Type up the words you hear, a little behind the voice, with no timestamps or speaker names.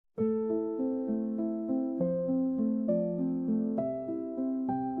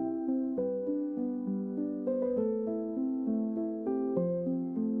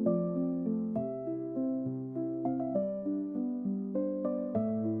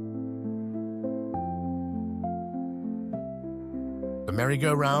The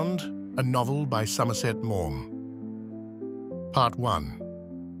Merry-Go-Round, a novel by Somerset Maugham. Part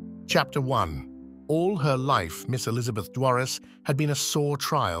 1. Chapter 1. All her life, Miss Elizabeth Dwarras had been a sore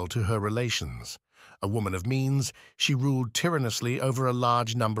trial to her relations. A woman of means, she ruled tyrannously over a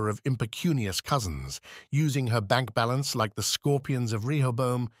large number of impecunious cousins, using her bank balance like the scorpions of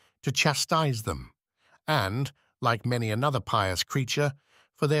Rehoboam to chastise them, and, like many another pious creature,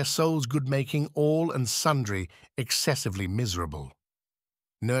 for their souls' good-making all and sundry excessively miserable.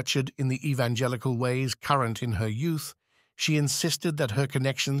 Nurtured in the evangelical ways current in her youth, she insisted that her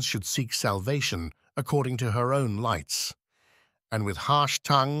connections should seek salvation according to her own lights, and with harsh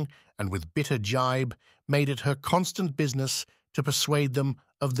tongue and with bitter gibe made it her constant business to persuade them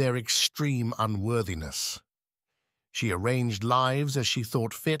of their extreme unworthiness. She arranged lives as she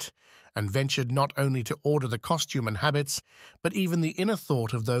thought fit, and ventured not only to order the costume and habits, but even the inner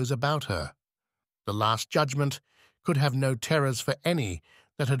thought of those about her. The Last Judgment could have no terrors for any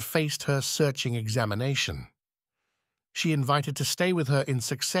that had faced her searching examination. She invited to stay with her in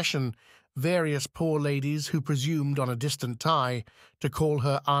succession various poor ladies who presumed on a distant tie to call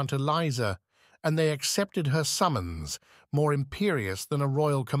her Aunt Eliza, and they accepted her summons, more imperious than a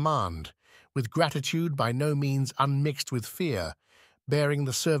royal command, with gratitude by no means unmixed with fear, bearing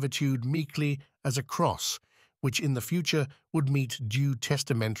the servitude meekly as a cross, which in the future would meet due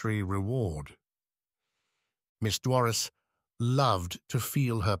testamentary reward. Miss Dwarras loved to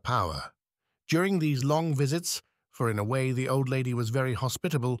feel her power. During these long visits, for in a way the old lady was very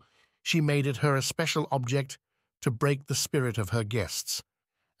hospitable, she made it her especial object to break the spirit of her guests,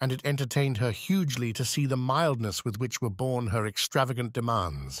 and it entertained her hugely to see the mildness with which were borne her extravagant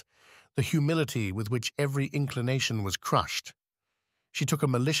demands, the humility with which every inclination was crushed. She took a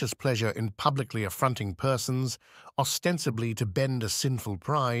malicious pleasure in publicly affronting persons, ostensibly to bend a sinful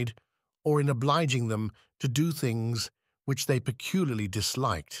pride, or in obliging them to do things which they peculiarly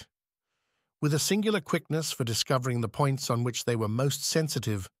disliked. With a singular quickness for discovering the points on which they were most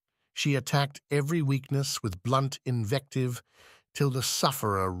sensitive, she attacked every weakness with blunt invective till the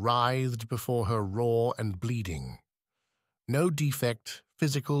sufferer writhed before her raw and bleeding. No defect,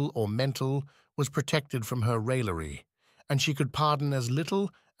 physical or mental, was protected from her raillery, and she could pardon as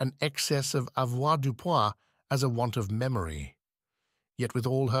little an excess of avoirdupois as a want of memory. Yet with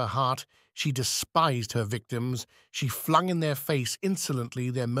all her heart she despised her victims. She flung in their face insolently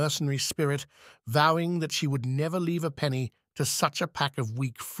their mercenary spirit, vowing that she would never leave a penny to such a pack of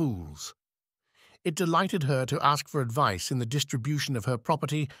weak fools. It delighted her to ask for advice in the distribution of her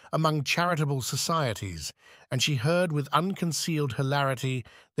property among charitable societies, and she heard with unconcealed hilarity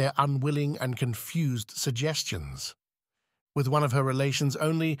their unwilling and confused suggestions. With one of her relations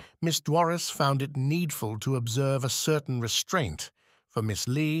only, Miss Dwarras found it needful to observe a certain restraint, for Miss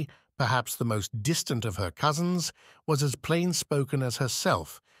Lee, perhaps the most distant of her cousins, was as plain-spoken as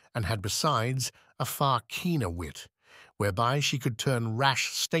herself, and had besides a far keener wit, whereby she could turn rash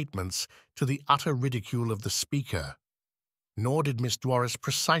statements to the utter ridicule of the speaker. Nor did Miss Dwarras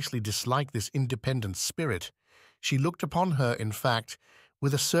precisely dislike this independent spirit. She looked upon her, in fact,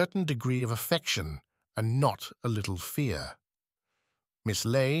 with a certain degree of affection, and not a little fear. Miss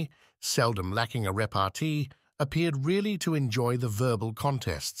Ley, seldom lacking a repartee, appeared really to enjoy the verbal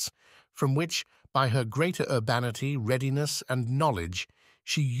contests, from which, by her greater urbanity, readiness, and knowledge,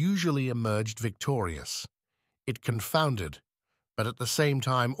 she usually emerged victorious. It confounded, but at the same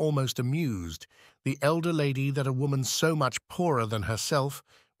time almost amused, the elder lady that a woman so much poorer than herself,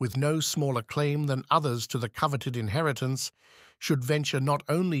 with no smaller claim than others to the coveted inheritance, should venture not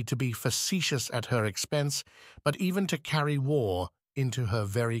only to be facetious at her expense, but even to carry war into her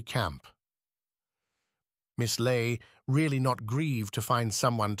very camp. Miss Ley, really not grieved to find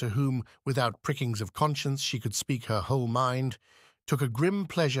someone to whom, without prickings of conscience, she could speak her whole mind, took a grim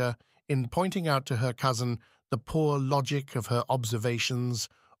pleasure in pointing out to her cousin the poor logic of her observations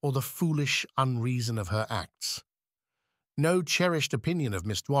or the foolish unreason of her acts. No cherished opinion of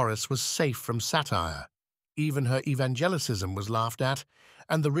Miss Dwarras was safe from satire. Even her evangelicism was laughed at,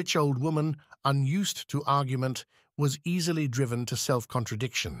 and the rich old woman, unused to argument, was easily driven to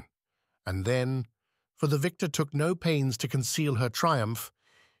self-contradiction. And then, for the victor took no pains to conceal her triumph,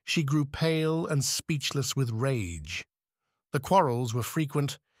 she grew pale and speechless with rage. The quarrels were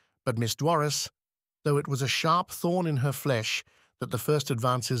frequent, but Miss Dwarras, though it was a sharp thorn in her flesh that the first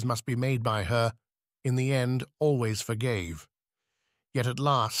advances must be made by her, in the end always forgave. Yet at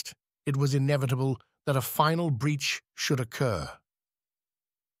last it was inevitable that a final breach should occur.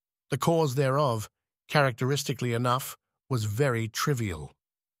 The cause thereof, characteristically enough, was very trivial.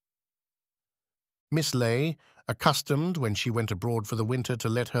 Miss Ley, accustomed when she went abroad for the winter to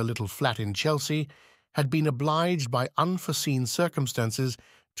let her little flat in Chelsea, had been obliged by unforeseen circumstances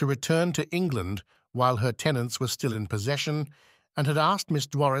to return to England while her tenants were still in possession, and had asked Miss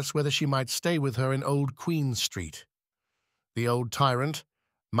Dwarris whether she might stay with her in Old Queen Street. The old tyrant,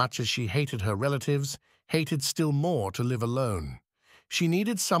 much as she hated her relatives, hated still more to live alone. She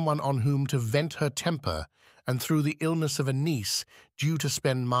needed someone on whom to vent her temper, and through the illness of a niece, due to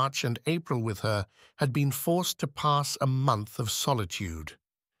spend March and April with her, had been forced to pass a month of solitude.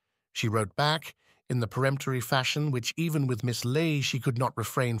 She wrote back, in the peremptory fashion which even with Miss Ley she could not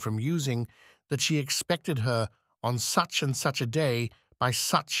refrain from using, that she expected her on such and such a day by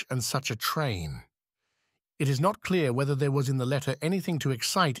such and such a train. It is not clear whether there was in the letter anything to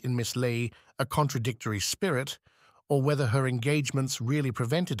excite in Miss Ley a contradictory spirit, or whether her engagements really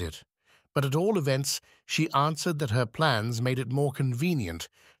prevented it, but at all events she answered that her plans made it more convenient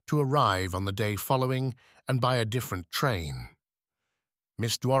to arrive on the day following and by a different train.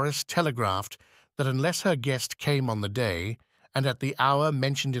 Miss Dwarris telegraphed that unless her guest came on the day, and at the hour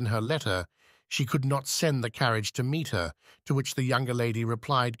mentioned in her letter, she could not send the carriage to meet her, to which the younger lady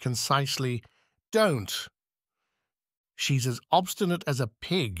replied concisely, "Don't." "She's as obstinate as a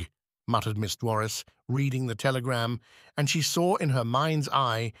pig," muttered Miss Dwarris, reading the telegram, and she saw in her mind's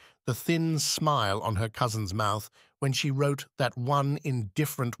eye the thin smile on her cousin's mouth when she wrote that one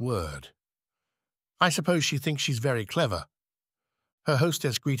indifferent word. "I suppose she thinks she's very clever." Her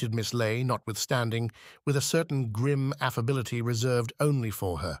hostess greeted Miss Ley, notwithstanding, with a certain grim affability reserved only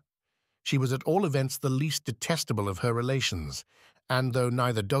for her. She was at all events the least detestable of her relations, and though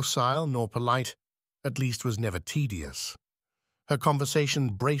neither docile nor polite, at least was never tedious. Her conversation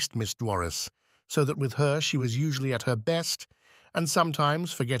braced Miss Dwarris, so that with her she was usually at her best, and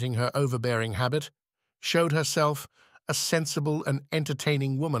sometimes, forgetting her overbearing habit, showed herself a sensible and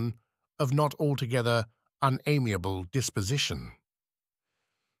entertaining woman of not altogether unamiable disposition.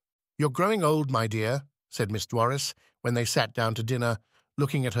 "You're growing old, my dear," said Miss Dwarris, when they sat down to dinner,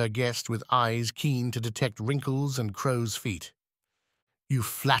 looking at her guest with eyes keen to detect wrinkles and crow's feet. "You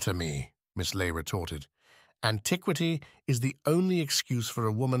flatter me," Miss Ley retorted. "Antiquity is the only excuse for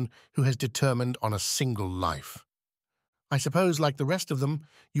a woman who has determined on a single life. I suppose, like the rest of them,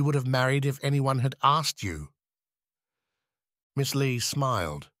 you would have married if anyone had asked you." Miss Ley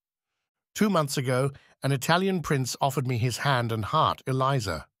smiled. "2 months ago, an Italian prince offered me his hand and heart,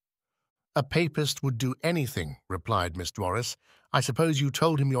 Eliza." "A papist would do anything," replied Miss Dwarris. "I suppose you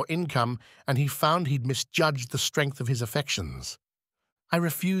told him your income, and he found he'd misjudged the strength of his affections." "I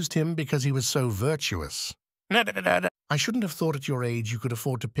refused him because he was so virtuous." "I shouldn't have thought at your age you could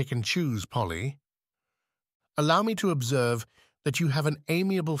afford to pick and choose, Polly." "Allow me to observe that you have an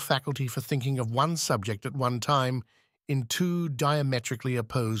amiable faculty for thinking of one subject at one time in 2 diametrically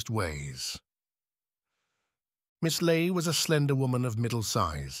opposed ways." Miss Ley was a slender woman of middle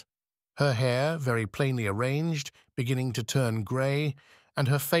size. Her hair, very plainly arranged, beginning to turn grey, and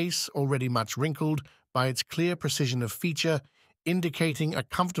her face, already much wrinkled, by its clear precision of feature, indicating a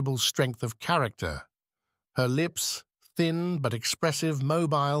comfortable strength of character. Her lips, thin but expressive,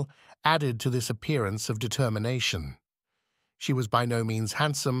 mobile, added to this appearance of determination. She was by no means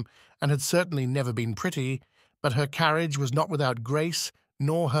handsome, and had certainly never been pretty, but her carriage was not without grace,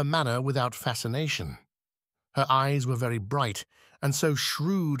 nor her manner without fascination. Her eyes were very bright, and so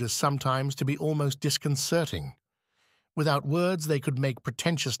shrewd as sometimes to be almost disconcerting. Without words they could make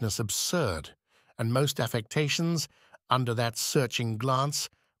pretentiousness absurd, and most affectations, under that searching glance,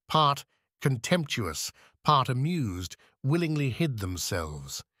 part contemptuous, part amused, willingly hid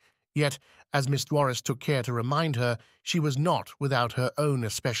themselves. Yet, as Miss Dwarris took care to remind her, she was not without her own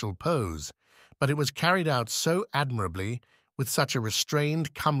especial pose, but it was carried out so admirably, with such a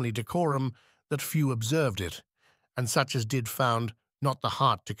restrained, comely decorum, that few observed it, and such as did found not the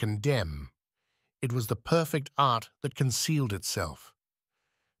heart to condemn. It was the perfect art that concealed itself.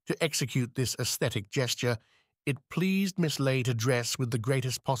 To execute this aesthetic gesture, it pleased Miss Ley to dress with the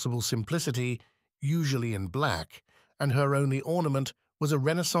greatest possible simplicity, usually in black, and her only ornament was a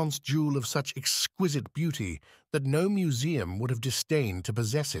Renaissance jewel of such exquisite beauty that no museum would have disdained to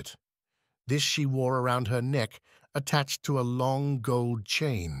possess it. This she wore around her neck, attached to a long gold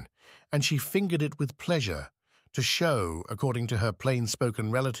chain, and she fingered it with pleasure, to show, according to her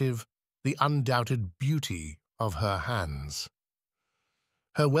plain-spoken relative, the undoubted beauty of her hands.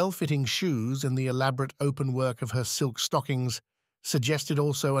 Her well-fitting shoes and the elaborate open work of her silk stockings suggested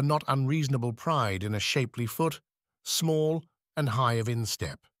also a not unreasonable pride in a shapely foot, small and high of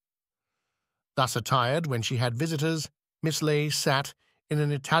instep. Thus attired, when she had visitors, Miss Ley sat in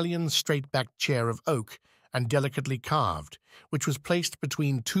an Italian straight-backed chair of oak and delicately carved, which was placed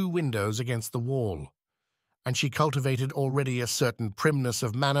between 2 windows against the wall, and she cultivated already a certain primness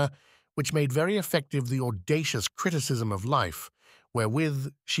of manner which made very effective the audacious criticism of life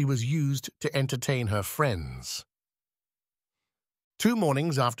wherewith she was used to entertain her friends. 2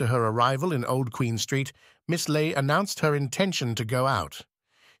 mornings after her arrival in Old Queen Street, Miss Ley announced her intention to go out.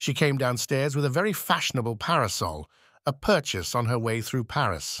 She came downstairs with a very fashionable parasol, a purchase on her way through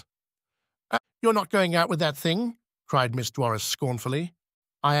Paris. "You're not going out with that thing?" cried Miss Dwarris scornfully.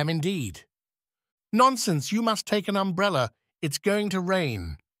 "I am indeed." "Nonsense, you must take an umbrella. It's going to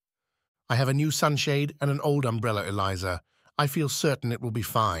rain." "I have a new sunshade and an old umbrella, Eliza. I feel certain it will be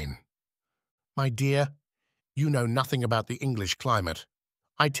fine." "My dear, you know nothing about the English climate.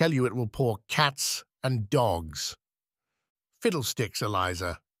 I tell you it will pour cats and dogs." "Fiddlesticks,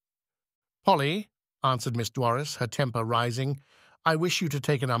 Eliza." "Polly," answered Miss Dwarris, her temper rising, "I wish you to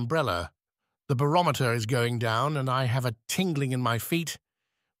take an umbrella. The barometer is going down, and I have a tingling in my feet,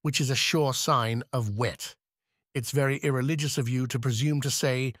 which is a sure sign of wet. It's very irreligious of you to presume to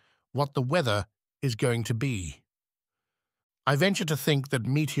say what the weather is going to be. I venture to think that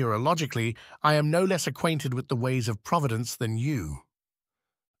meteorologically I am no less acquainted with the ways of Providence than you.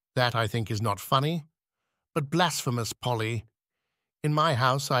 That, I think, is not funny, but blasphemous, Polly. In my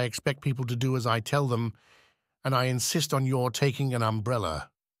house I expect people to do as I tell them, and I insist on your taking an umbrella."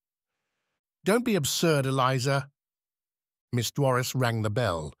 "Don't be absurd, Eliza." Miss Dwarris rang the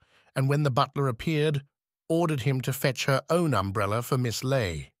bell, and when the butler appeared, ordered him to fetch her own umbrella for Miss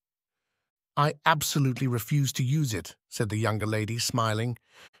Ley. "I absolutely refuse to use it," said the younger lady, smiling.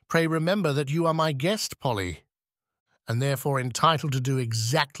 "Pray remember that you are my guest, Polly, and therefore entitled to do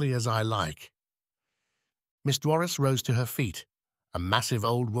exactly as I like." Miss Dwarris rose to her feet, a massive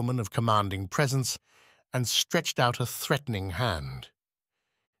old woman of commanding presence, and stretched out a threatening hand.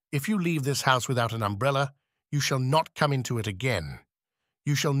 "If you leave this house without an umbrella, you shall not come into it again.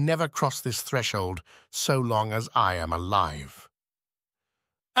 You shall never cross this threshold so long as I am alive."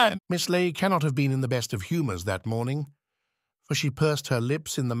 Miss Ley cannot have been in the best of humours that morning, for she pursed her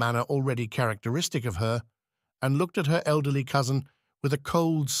lips in the manner already characteristic of her, and looked at her elderly cousin with a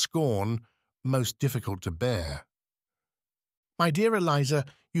cold scorn most difficult to bear. "My dear Eliza,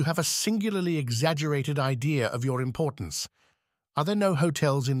 you have a singularly exaggerated idea of your importance. Are there no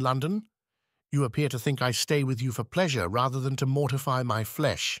hotels in London? You appear to think I stay with you for pleasure rather than to mortify my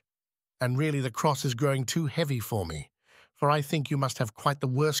flesh, and really the cross is growing too heavy for me, for I think you must have quite the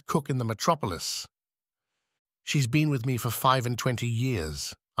worst cook in the metropolis." "She's been with me for 25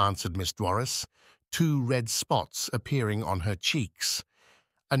 years," answered Miss Dwarris, 2 red spots appearing on her cheeks,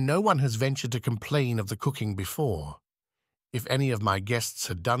 "and no one has ventured to complain of the cooking before. If any of my guests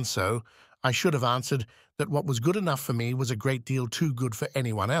had done so, I should have answered that what was good enough for me was a great deal too good for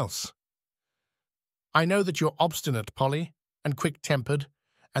anyone else. I know that you're obstinate, Polly, and quick-tempered,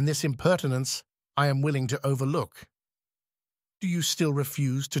 and this impertinence I am willing to overlook. Do you still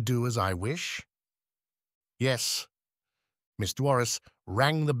refuse to do as I wish?" "Yes." Miss Dwarris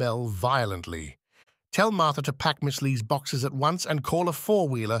rang the bell violently. "Tell Martha to pack Miss Lee's boxes at once and call a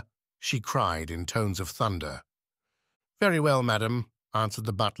 4-wheeler," she cried in tones of thunder. "Very well, madam," answered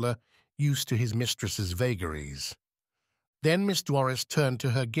the butler, used to his mistress's vagaries. Then Miss Dwarris turned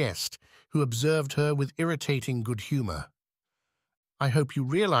to her guest, who observed her with irritating good humour. "I hope you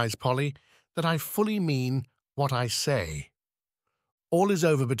realize, Polly, that I fully mean what I say." "All is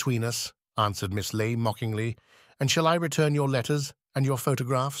over between us," answered Miss Ley mockingly, "and shall I return your letters and your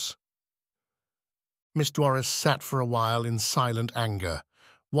photographs?" Miss Dwarris sat for a while in silent anger,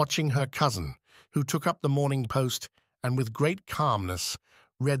 watching her cousin, who took up the Morning Post and with great calmness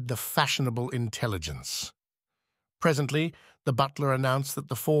read the fashionable intelligence. Presently the butler announced that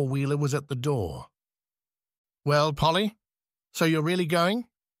the 4-wheeler was at the door. "Well, Polly, so you're really going?"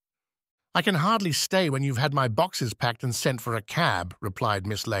 "I can hardly stay when you've had my boxes packed and sent for a cab," replied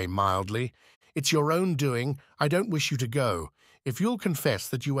Miss Ley mildly. "It's your own doing. I don't wish you to go. If you'll confess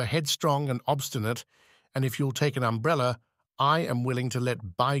that you are headstrong and obstinate, and if you'll take an umbrella, I am willing to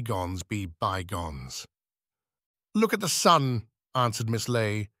let bygones be bygones." "Look at the sun," answered Miss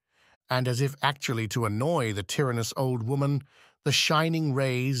Ley, and as if actually to annoy the tyrannous old woman, the shining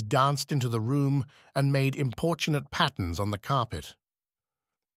rays danced into the room and made importunate patterns on the carpet.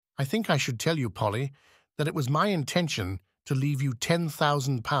 "I think I should tell you, Polly, that it was my intention to leave you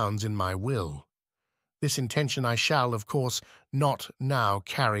 £10,000 in my will. This intention I shall, of course, not now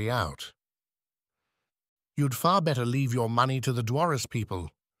carry out." "You'd far better leave your money to the Dwarris people.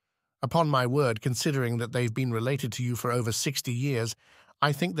 Upon my word, considering that they've been related to you for over 60 years,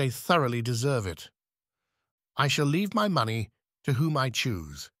 I think they thoroughly deserve it." "I shall leave my money to whom I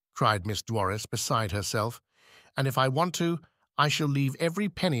choose," cried Miss Dwarris, beside herself, "and if I want to, I shall leave every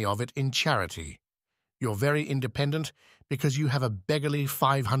penny of it in charity. You're very independent because you have a beggarly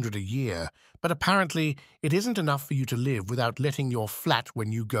 500 a year, but apparently it isn't enough for you to live without letting your flat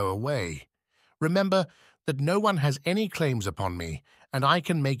when you go away. Remember that no one has any claims upon me, and I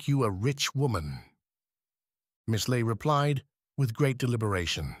can make you a rich woman." Miss Ley replied with great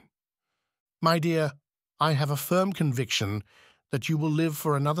deliberation, "My dear, I have a firm conviction that you will live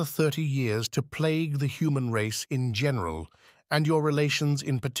for another 30 years to plague the human race in general, and your relations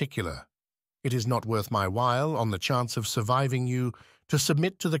in particular. It is not worth my while, on the chance of surviving you, to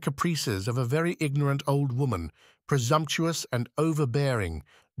submit to the caprices of a very ignorant old woman, presumptuous and overbearing,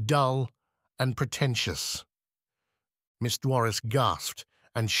 dull and pretentious." Miss Dwarris gasped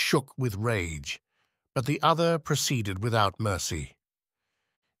and shook with rage, but the other proceeded without mercy.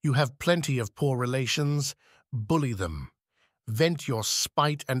 "You have plenty of poor relations. Bully them. Vent your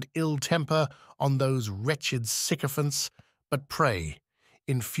spite and ill temper on those wretched sycophants, but pray,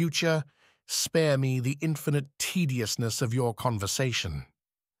 in future, spare me the infinite tediousness of your conversation."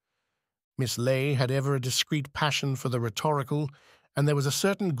 Miss Ley had ever a discreet passion for the rhetorical, and there was a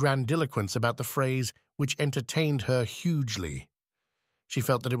certain grandiloquence about the phrase which entertained her hugely. She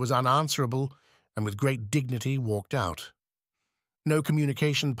felt that it was unanswerable, and with great dignity walked out. No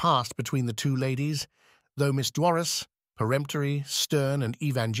communication passed between the two ladies, though Miss Dwarris, peremptory, stern, and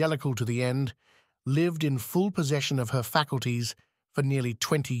evangelical to the end, lived in full possession of her faculties for nearly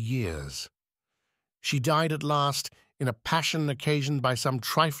 20 years. She died at last in a passion occasioned by some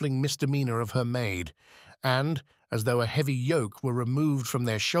trifling misdemeanor of her maid, and, as though a heavy yoke were removed from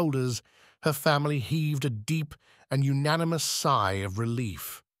their shoulders, her family heaved a deep and unanimous sigh of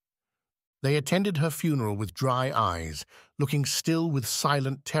relief. They attended her funeral with dry eyes, looking still with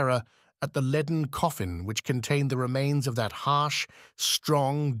silent terror at the leaden coffin which contained the remains of that harsh,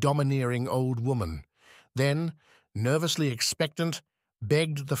 strong, domineering old woman. Then, nervously expectant,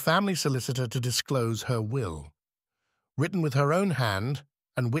 begged the family solicitor to disclose her will. Written with her own hand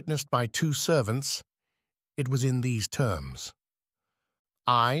and witnessed by 2 servants, it was in these terms: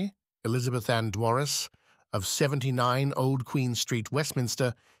 "I, Elizabeth Ann Dwarris, of 79 Old Queen Street,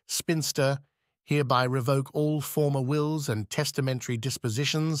 Westminster, spinster, hereby revoke all former wills and testamentary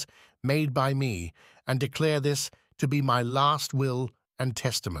dispositions made by me, and declare this to be my last will and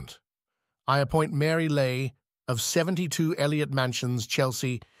testament. I appoint Mary Ley, of 72 Elliot Mansions,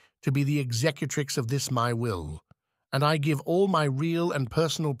 Chelsea, to be the executrix of this my will, and I give all my real and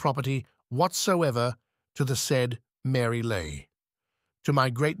personal property whatsoever to the said Mary Ley. To my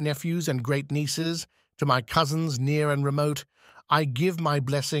great-nephews and great-nieces, to my cousins near and remote, I give my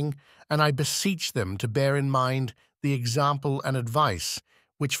blessing, and I beseech them to bear in mind the example and advice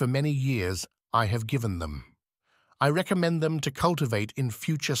which for many years I have given them. I recommend them to cultivate in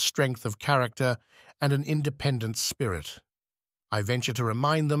future strength of character and an independent spirit. I venture to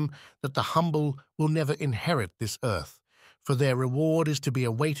remind them that the humble will never inherit this earth, for their reward is to be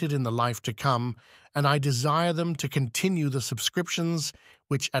awaited in the life to come, and I desire them to continue the subscriptions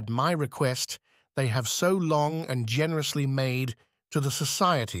which, at my request, they have so long and generously made to the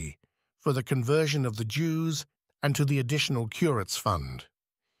Society for the Conversion of the Jews and to the Additional Curates Fund.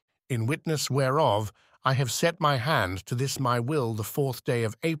 In witness whereof, I have set my hand to this my will the 4th day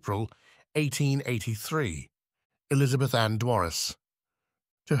of April, 1883. Elizabeth Ann Dwarris."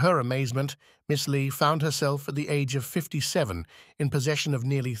 To her amazement, Miss Ley found herself at the age of 57 in possession of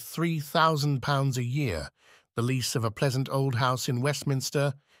nearly £3,000 a year, the lease of a pleasant old house in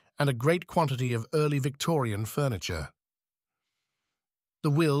Westminster, and a great quantity of early Victorian furniture. The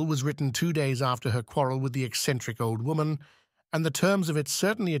will was written 2 days after her quarrel with the eccentric old woman, and the terms of it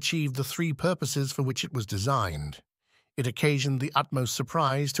certainly achieved the 3 purposes for which it was designed. It occasioned the utmost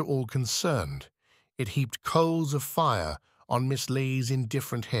surprise to all concerned. It heaped coals of fire on Miss Ley's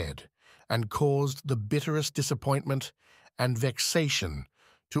indifferent head, and caused the bitterest disappointment and vexation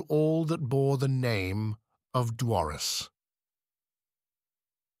to all that bore the name of Dwarris.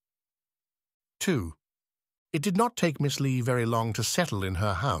 2. It did not take Miss Ley very long to settle in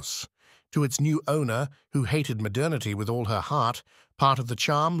her house. To its new owner, who hated modernity with all her heart, part of the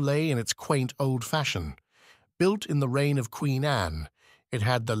charm lay in its quaint old fashion. Built in the reign of Queen Anne, it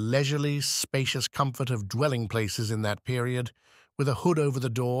had the leisurely, spacious comfort of dwelling-places in that period, with a hood over the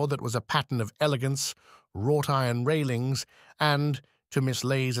door that was a pattern of elegance, wrought-iron railings, and, to Miss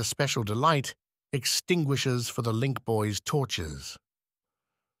Ley's especial delight, extinguishers for the link boys' torches.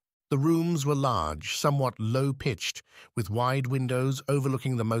 The rooms were large, somewhat low-pitched, with wide windows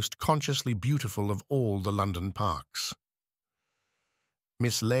overlooking the most consciously beautiful of all the London parks.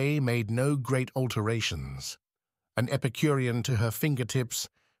 Miss Ley made no great alterations. An Epicurean to her fingertips,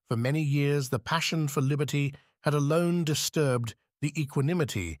 for many years the passion for liberty had alone disturbed the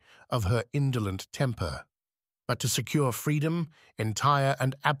equanimity of her indolent temper. But to secure freedom, entire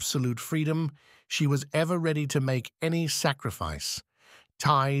and absolute freedom, she was ever ready to make any sacrifice.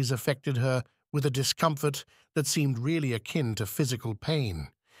 Ties affected her with a discomfort that seemed really akin to physical pain,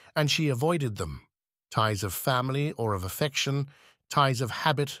 and she avoided them. Ties of family or of affection, ties of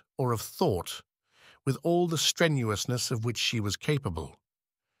habit or of thought, with all the strenuousness of which she was capable.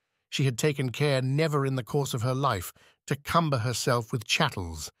 She had taken care never in the course of her life to cumber herself with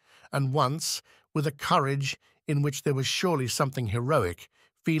chattels, and once, with a courage in which there was surely something heroic,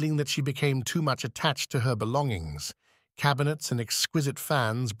 feeling that she became too much attached to her belongings, cabinets and exquisite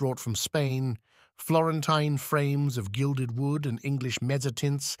fans brought from Spain, Florentine frames of gilded wood and English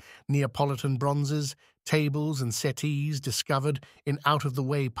mezzotints, Neapolitan bronzes, tables and settees discovered in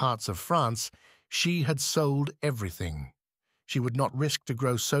out-of-the-way parts of France, she had sold everything. She would not risk to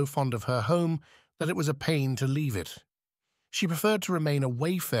grow so fond of her home that it was a pain to leave it. She preferred to remain a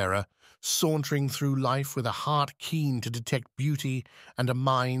wayfarer, sauntering through life with a heart keen to detect beauty and a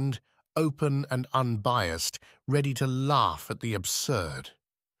mind open and unbiased, ready to laugh at the absurd.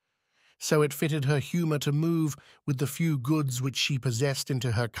 So it fitted her humour to move with the few goods which she possessed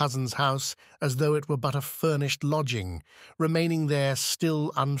into her cousin's house as though it were but a furnished lodging, remaining there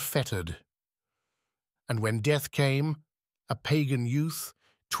still unfettered. And when death came, a pagan youth,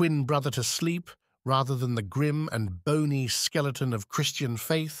 twin brother to sleep, rather than the grim and bony skeleton of Christian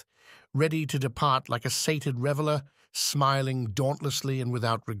faith, ready to depart like a sated reveller, smiling dauntlessly and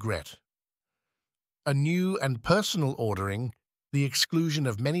without regret. A new and personal ordering, the exclusion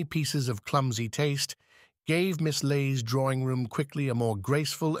of many pieces of clumsy taste, gave Miss Lay's drawing-room quickly a more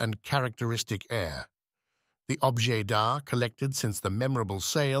graceful and characteristic air. The objets d'art collected since the memorable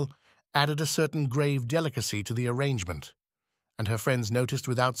sale added a certain grave delicacy to the arrangement, and her friends noticed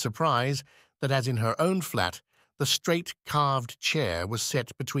without surprise that, as in her own flat, the straight carved chair was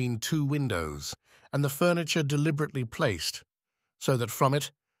set between two windows, and the furniture deliberately placed, so that from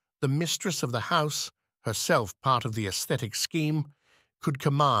it the mistress of the house, herself part of the aesthetic scheme, could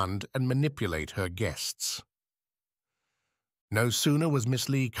command and manipulate her guests. No sooner was Miss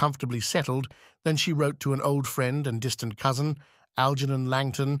Lee comfortably settled than she wrote to an old friend and distant cousin, Algernon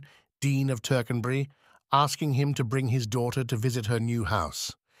Langton, Dean of Tercanbury, asking him to bring his daughter to visit her new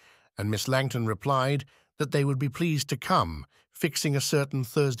house, and Miss Langton replied that they would be pleased to come, fixing a certain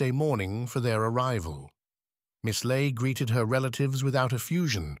Thursday morning for their arrival. Miss Lay greeted her relatives without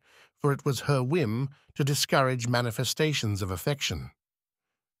effusion, for it was her whim to discourage manifestations of affection.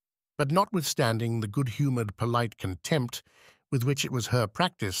 But notwithstanding the good-humoured, polite contempt with which it was her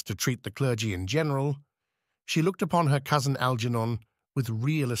practice to treat the clergy in general, she looked upon her cousin Algernon with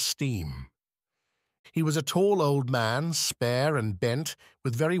real esteem. He was a tall old man, spare and bent,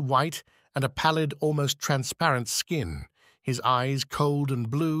 with very white and a pallid, almost transparent skin, his eyes cold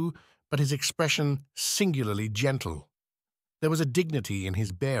and blue, but his expression singularly gentle. There was a dignity in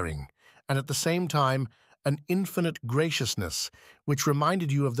his bearing, and at the same time an infinite graciousness which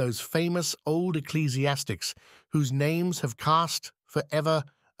reminded you of those famous old ecclesiastics whose names have cast for ever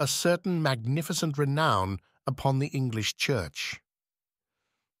a certain magnificent renown upon the English Church.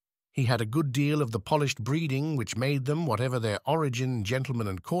 He had a good deal of the polished breeding which made them, whatever their origin, gentlemen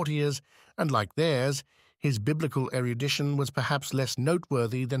and courtiers, and like theirs, his biblical erudition was perhaps less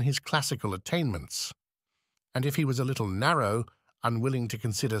noteworthy than his classical attainments. And if he was a little narrow, unwilling to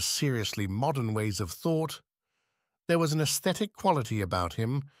consider seriously modern ways of thought, there was an aesthetic quality about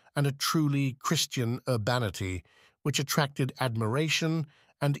him and a truly Christian urbanity which attracted admiration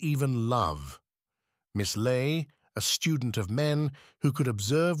and even love. Miss Lay, a student of men who could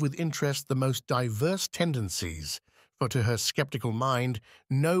observe with interest the most diverse tendencies, for to her sceptical mind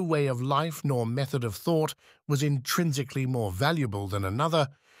no way of life nor method of thought was intrinsically more valuable than another,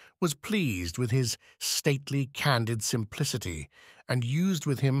 was pleased with his stately, candid simplicity, and used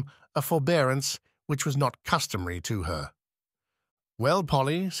with him a forbearance which was not customary to her. "Well,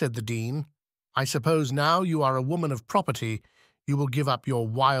 Polly," said the Dean, "I suppose now you are a woman of property, you will give up your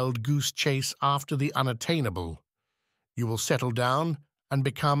wild goose chase after the unattainable. You will settle down and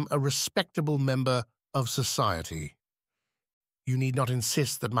become a respectable member of society. You need not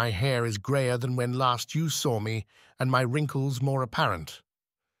insist that my hair is greyer than when last you saw me, and my wrinkles more apparent."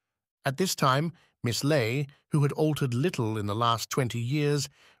 At this time, Miss Lay, who had altered little in the last 20 years,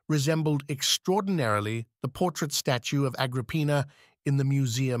 resembled extraordinarily the portrait statue of Agrippina in the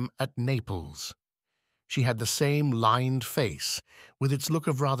museum at Naples. She had the same lined face, with its look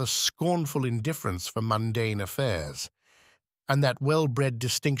of rather scornful indifference for mundane affairs, and that well-bred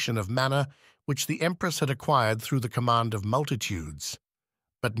distinction of manner which the Empress had acquired through the command of multitudes,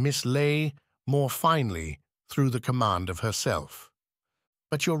 but Miss Lay more finely through the command of herself.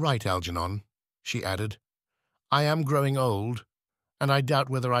 But you're right, Algernon, she added. I am growing old, and I doubt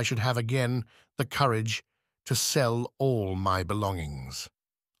whether I should have again the courage to sell all my belongings.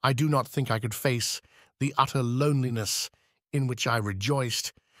 I do not think I could face the utter loneliness in which I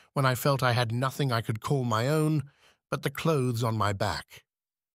rejoiced when I felt I had nothing I could call my own but the clothes on my back.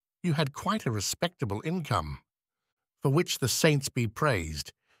 You had quite a respectable income, for which the saints be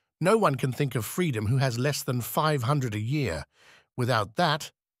praised. No one can think of freedom who has less than 500 a year. Without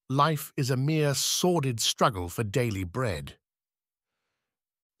that, life is a mere sordid struggle for daily bread.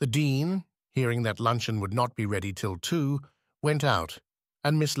 The Dean, hearing that luncheon would not be ready till 2, went out,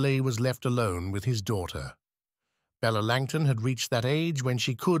 and Miss Leigh was left alone with his daughter. Bella Langton had reached that age when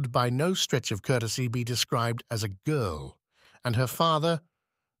she could, by no stretch of courtesy, be described as a girl, and her father,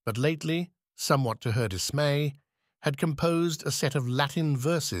 but lately, somewhat to her dismay, had composed a set of Latin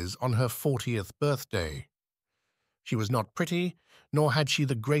verses on her 40th birthday. She was not pretty, nor had she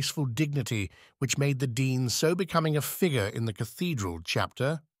the graceful dignity which made the Dean so becoming a figure in the cathedral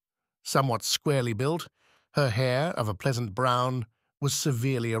chapter. Somewhat squarely built, her hair, of a pleasant brown, was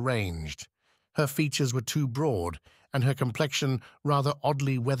severely arranged. Her features were too broad, and her complexion rather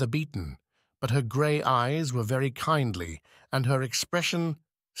oddly weather-beaten, but her grey eyes were very kindly, and her expression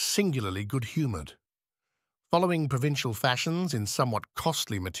singularly good-humoured. Following provincial fashions in somewhat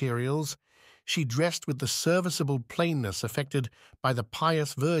costly materials, she dressed with the serviceable plainness affected by the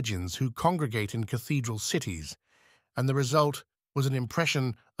pious virgins who congregate in cathedral cities, and the result was an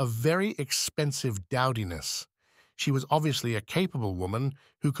impression of very expensive dowdiness. She was obviously a capable woman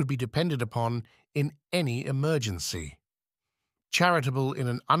who could be depended upon in any emergency. Charitable in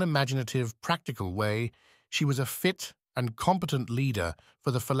an unimaginative, practical way, she was a fit and competent leader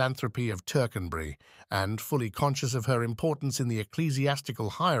for the philanthropy of Tercanbury, and, fully conscious of her importance in the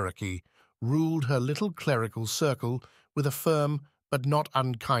ecclesiastical hierarchy, ruled her little clerical circle with a firm but not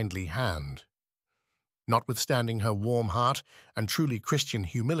unkindly hand. Notwithstanding her warm heart and truly Christian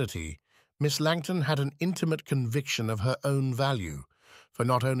humility, Miss Langton had an intimate conviction of her own value, for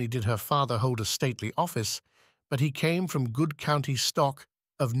not only did her father hold a stately office, but he came from good county stock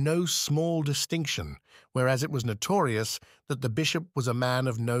of no small distinction, whereas it was notorious that the bishop was a man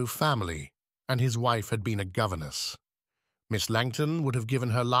of no family, and his wife had been a governess. Miss Langton would have given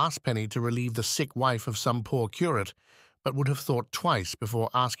her last penny to relieve the sick wife of some poor curate, but would have thought twice before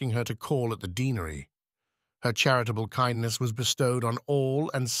asking her to call at the deanery. Her charitable kindness was bestowed on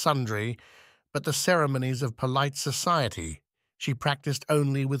all and sundry, but the ceremonies of polite society she practised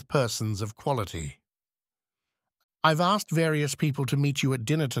only with persons of quality. "I've asked various people to meet you at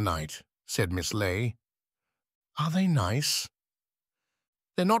dinner tonight," said Miss Leigh. "Are they nice?"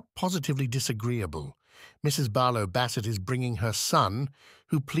 "They're not positively disagreeable. Mrs. Barlow Bassett is bringing her son,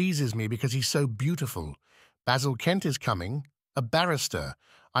 who pleases me because he's so beautiful. Basil Kent is coming, a barrister.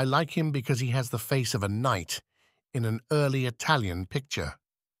 I like him because he has the face of a knight in an early Italian picture."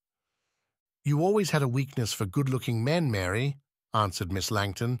 "You always had a weakness for good-looking men, Mary," answered Miss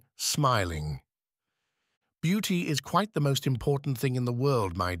Langton, smiling. "Beauty is quite the most important thing in the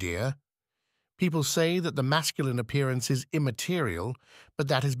world, my dear. People say that the masculine appearance is immaterial, but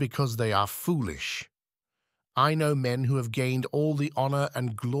that is because they are foolish. I know men who have gained all the honour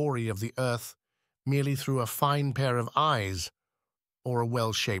and glory of the earth merely through a fine pair of eyes or a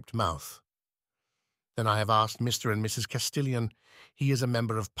well-shaped mouth. Then I have asked Mr. and Mrs. Castilian. He is a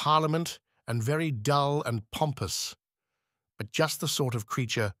member of Parliament and very dull and pompous, but just the sort of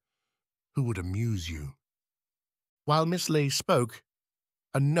creature who would amuse you." While Miss Leigh spoke,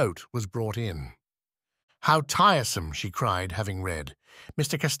 a note was brought in. "How tiresome!" she cried, having read.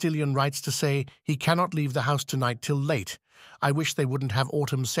 "Mr. Castilian writes to say he cannot leave the house tonight till late. I wish they wouldn't have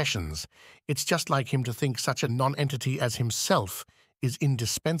autumn sessions. It's just like him to think such a nonentity as himself is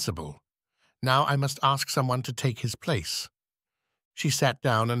indispensable. Now I must ask someone to take his place." She sat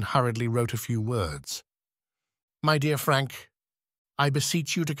down and hurriedly wrote a few words. "My dear Frank, I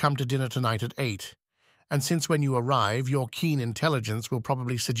beseech you to come to dinner tonight at 8. And since when you arrive, your keen intelligence will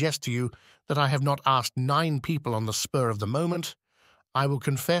probably suggest to you that I have not asked 9 people on the spur of the moment, I will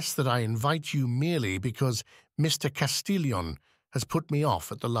confess that I invite you merely because Mr. Castilian has put me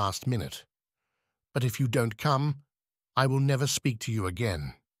off at the last minute. But if you don't come, I will never speak to you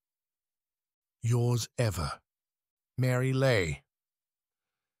again. Yours ever, Mary Leigh."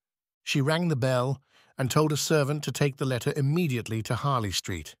 She rang the bell and told a servant to take the letter immediately to Harley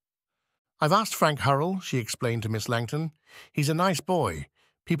Street. "I've asked Frank Hurrell," she explained to Miss Langton. "He's a nice boy.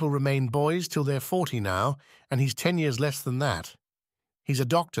 People remain boys till they're 40 now, and he's 10 years less than that. He's a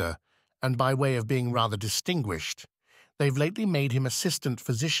doctor, and by way of being rather distinguished, they've lately made him assistant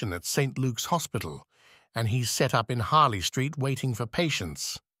physician at St. Luke's Hospital, and he's set up in Harley Street waiting for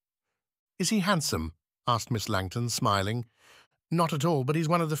patients." "Is he handsome?" asked Miss Langton, smiling. "Not at all, but he's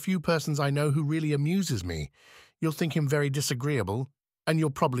one of the few persons I know who really amuses me. You'll think him very disagreeable, and you'll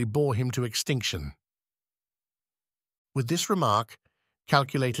probably bore him to extinction." With this remark,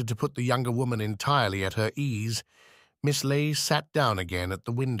 calculated to put the younger woman entirely at her ease, Miss Ley sat down again at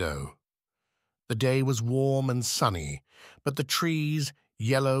the window. The day was warm and sunny, but the trees,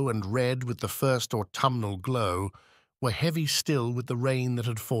 yellow and red with the first autumnal glow, were heavy still with the rain that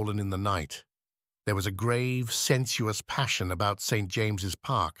had fallen in the night. There was a grave, sensuous passion about St. James's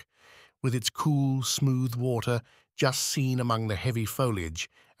Park, with its cool, smooth water just seen among the heavy foliage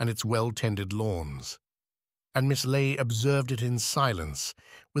and its well-tended lawns. And Miss Ley observed it in silence,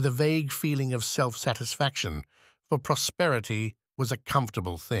 with a vague feeling of self-satisfaction, for prosperity was a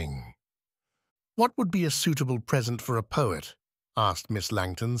comfortable thing. "What would be a suitable present for a poet?" asked Miss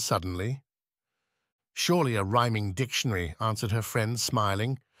Langton suddenly. "Surely a rhyming dictionary," answered her friend,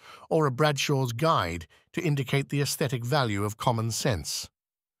 smiling, "or a Bradshaw's Guide to indicate the aesthetic value of common sense."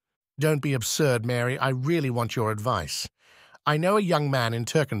 "Don't be absurd, Mary. I really want your advice. I know a young man in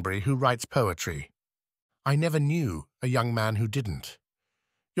Tercanbury who writes poetry." "I never knew a young man who didn't."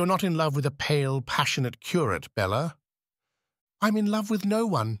 "You're not in love with a pale, passionate curate, Bella?" "I'm in love with no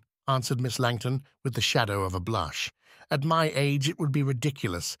one," answered Miss Langton, with the shadow of a blush. "At my age it would be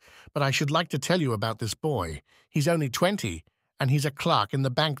ridiculous, but I should like to tell you about this boy. He's only 20, and he's a clerk in the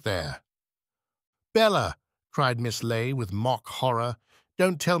bank there." "Bella!" cried Miss Ley with mock horror.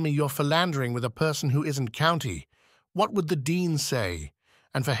 "Don't tell me you're philandering with a person who isn't county. What would the dean say?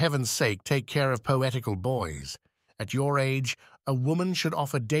 And for heaven's sake, take care of poetical boys. At your age, a woman should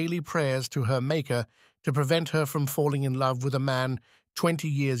offer daily prayers to her Maker to prevent her from falling in love with a man 20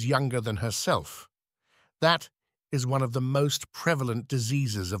 years younger than herself. That is one of the most prevalent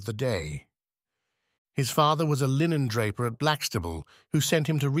diseases of the day." His father was a linen draper at Blackstable, who sent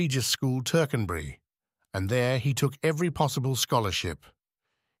him to Regis School, Tercanbury, and there he took every possible scholarship.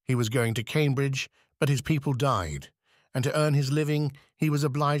 He was going to Cambridge, but his people died, and to earn his living he was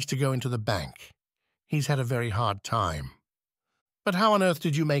obliged to go into the bank. He's had a very hard time. But how on earth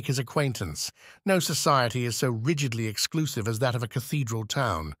did you make his acquaintance? No society is so rigidly exclusive as that of a cathedral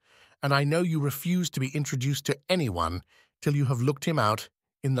town, and I know you refuse to be introduced to anyone till you have looked him out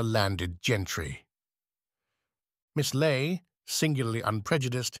in the landed gentry. Miss Ley, singularly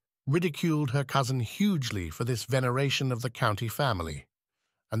unprejudiced, ridiculed her cousin hugely for this veneration of the county family,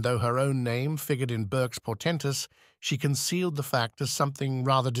 and though her own name figured in Burke's Portentous, she concealed the fact as something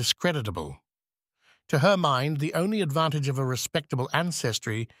rather discreditable. To her mind, the only advantage of a respectable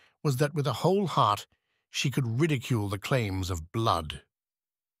ancestry was that with a whole heart she could ridicule the claims of blood.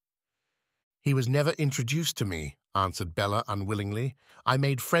 "He was never introduced to me," answered Bella unwillingly. "I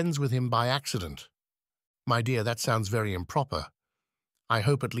made friends with him by accident." "My dear, that sounds very improper. I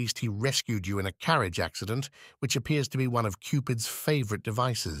hope at least he rescued you in a carriage accident, which appears to be one of Cupid's favourite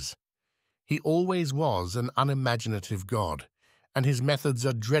devices. He always was an unimaginative god, and his methods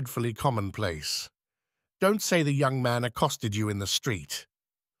are dreadfully commonplace. Don't say the young man accosted you in the street."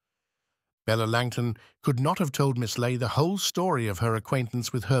 Bella Langton could not have told Miss Ley the whole story of her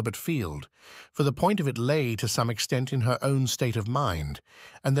acquaintance with Herbert Field, for the point of it lay to some extent in her own state of mind,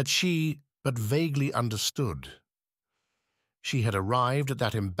 and that she but vaguely understood. She had arrived at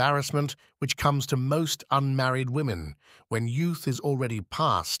that embarrassment which comes to most unmarried women when youth is already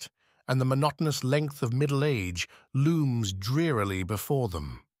past and the monotonous length of middle age looms drearily before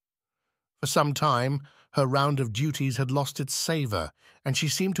them. For some time, her round of duties had lost its savour, and she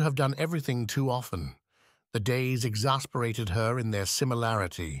seemed to have done everything too often. The days exasperated her in their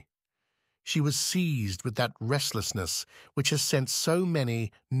similarity. She was seized with that restlessness which has sent so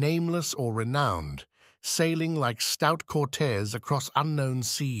many, nameless or renowned, sailing like stout courtiers across unknown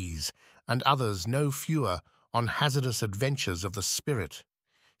seas, and others no fewer on hazardous adventures of the spirit.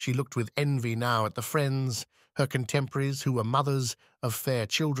 She looked with envy now at the friends, her contemporaries who were mothers of fair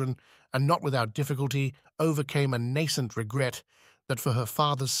children, and not without difficulty overcame a nascent regret that for her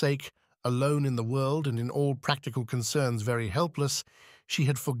father's sake, alone in the world and in all practical concerns very helpless, she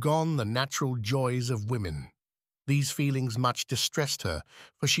had forgone the natural joys of women. These feelings much distressed her,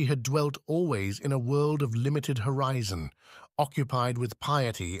 for she had dwelt always in a world of limited horizon, occupied with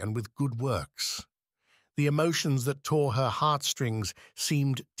piety and with good works. The emotions that tore her heartstrings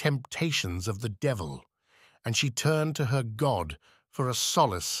seemed temptations of the devil, and she turned to her God for a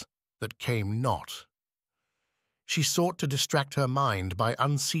solace that came not. She sought to distract her mind by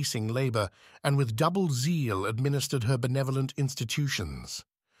unceasing labour, and with double zeal administered her benevolent institutions.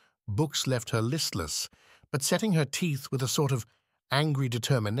 Books left her listless, but setting her teeth with a sort of angry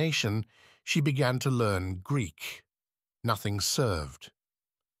determination, she began to learn Greek. Nothing served.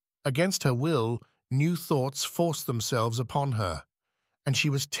 Against her will, new thoughts forced themselves upon her, and she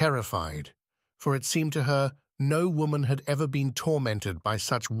was terrified, for it seemed to her no woman had ever been tormented by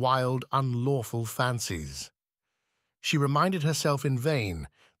such wild, unlawful fancies. She reminded herself in vain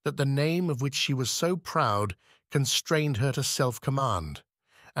that the name of which she was so proud constrained her to self-command,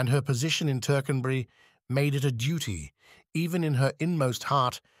 and her position in Tercanbury made it a duty, even in her inmost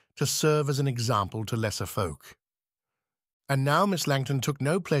heart, to serve as an example to lesser folk. And now Miss Langton took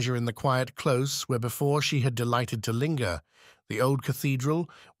no pleasure in the quiet close where before she had delighted to linger. The old cathedral,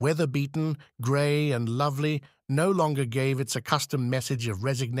 weather-beaten, grey and lovely, no longer gave its accustomed message of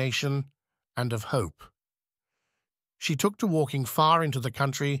resignation and of hope. She took to walking far into the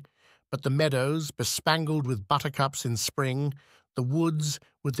country, but the meadows, bespangled with buttercups in spring, the woods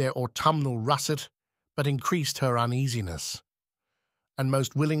with their autumnal russet, but increased her uneasiness. And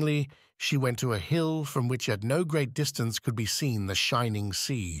most willingly she went to a hill from which at no great distance could be seen the shining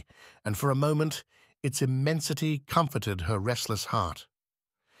sea, and for a moment its immensity comforted her restless heart.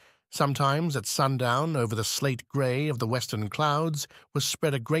 Sometimes at sundown, over the slate grey of the western clouds, was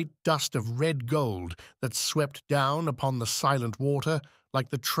spread a great dust of red gold that swept down upon the silent water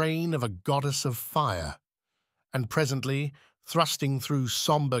like the train of a goddess of fire. And presently, thrusting through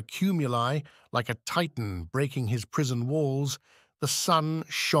sombre cumuli like a Titan breaking his prison walls, the sun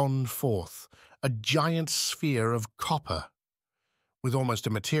shone forth, a giant sphere of copper. With almost a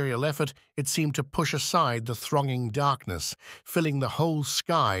material effort, it seemed to push aside the thronging darkness, filling the whole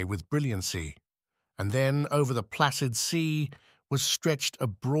sky with brilliancy. And then, over the placid sea, was stretched a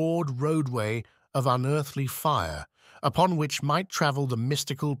broad roadway of unearthly fire, upon which might travel the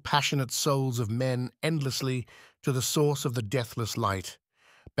mystical, passionate souls of men endlessly to the source of the deathless light.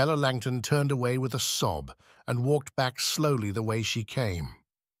 Bella Langton turned away with a sob and walked back slowly the way she came.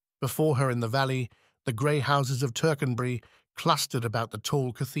 Before her in the valley, the grey houses of Tercanbury clustered about the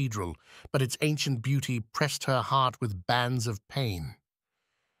tall cathedral, but its ancient beauty pressed her heart with bands of pain.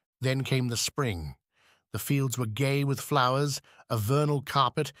 Then came the spring. The fields were gay with flowers, a vernal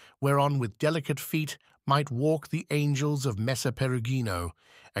carpet whereon with delicate feet might walk the angels of Messer Perugino,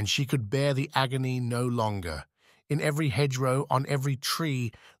 and she could bear the agony no longer. In every hedgerow, on every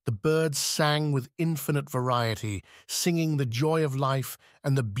tree, the birds sang with infinite variety, singing the joy of life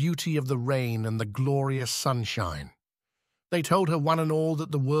and the beauty of the rain and the glorious sunshine. They told her one and all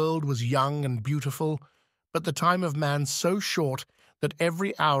that the world was young and beautiful, but the time of man so short that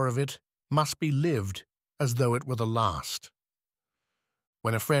every hour of it must be lived as though it were the last.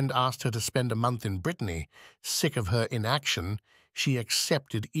 When a friend asked her to spend a month in Brittany, sick of her inaction, she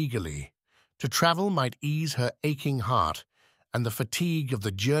accepted eagerly. To travel might ease her aching heart, and the fatigue of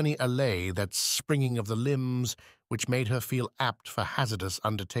the journey allay that springing of the limbs which made her feel apt for hazardous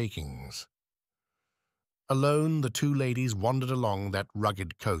undertakings. Alone the two ladies wandered along that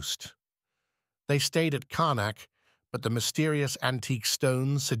rugged coast. They stayed at Karnak, but the mysterious antique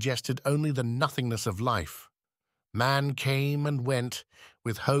stones suggested only the nothingness of life. Man came and went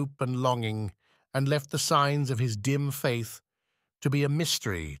with hope and longing, and left the signs of his dim faith to be a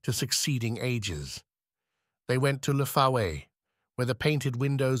mystery to succeeding ages. They went to Le Fouet, where the painted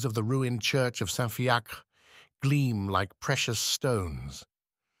windows of the ruined church of Saint-Fiacre gleam like precious stones.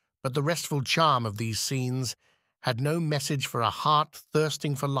 But the restful charm of these scenes had no message for a heart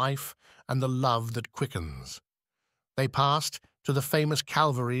thirsting for life and the love that quickens. They passed to the famous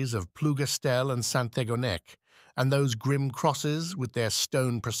Calvaries of Plougastel and Saint-Thégonnec, and those grim crosses with their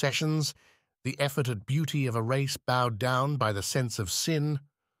stone processions, the effort at beauty of a race bowed down by the sense of sin,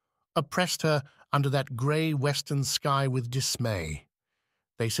 oppressed her under that grey western sky with dismay.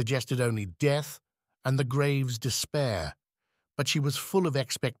 They suggested only death and the grave's despair, but she was full of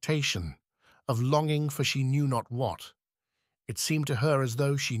expectation, of longing for she knew not what. It seemed to her as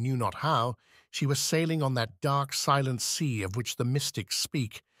though, she knew not how, she was sailing on that dark, silent sea of which the mystics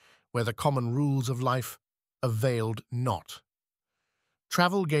speak, where the common rules of life availed not.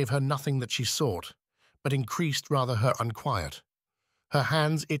 Travel gave her nothing that she sought, but increased rather her unquiet. Her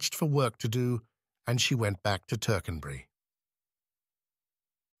hands itched for work to do, and she went back to Tercanbury.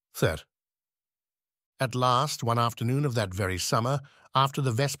 3rd. At last, one afternoon of that very summer, after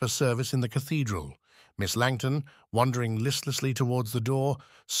the vesper service in the cathedral, Miss Langton, wandering listlessly towards the door,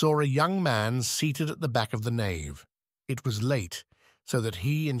 saw a young man seated at the back of the nave. It was late, so that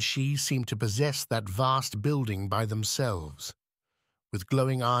he and she seemed to possess that vast building by themselves. With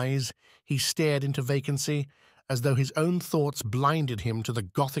glowing eyes, he stared into vacancy, as though his own thoughts blinded him to the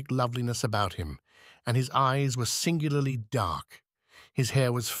Gothic loveliness about him, and his eyes were singularly dark. His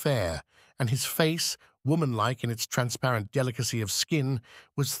hair was fair, and his face, womanlike in its transparent delicacy of skin,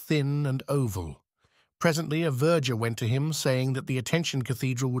 was thin and oval. Presently a verger went to him, saying that the Attention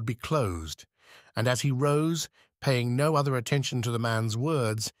Cathedral would be closed, and as he rose, paying no other attention to the man's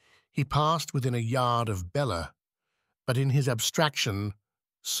words, he passed within a yard of Bella, but in his abstraction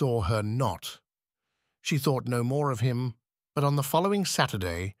saw her not. She thought no more of him, but on the following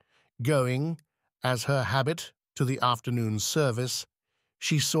Saturday, going, as her habit, to the afternoon service,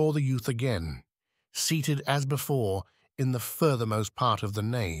 she saw the youth again, seated as before in the furthermost part of the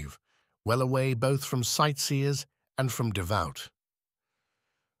nave, well away both from sightseers and from devout.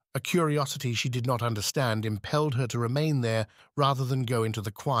 A curiosity she did not understand impelled her to remain there rather than go into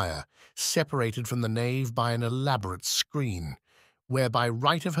the choir, separated from the nave by an elaborate screen, where by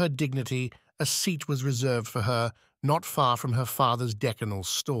right of her dignity a seat was reserved for her not far from her father's decanal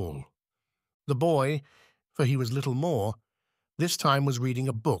stall. The boy, for he was little more, this time was reading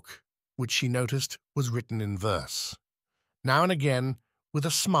a book, which she noticed was written in verse. Now and again, with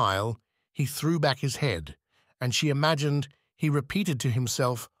a smile, he threw back his head, and she imagined he repeated to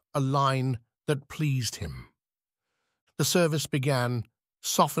himself a line that pleased him. The service began,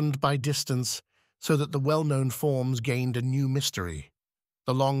 softened by distance, so that the well-known forms gained a new mystery.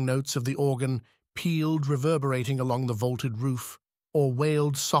 The long notes of the organ pealed reverberating along the vaulted roof, or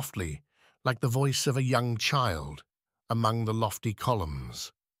wailed softly, like the voice of a young child, among the lofty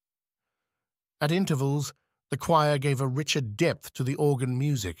columns. At intervals, the choir gave a richer depth to the organ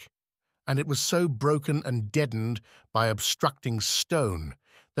music, and it was so broken and deadened by obstructing stone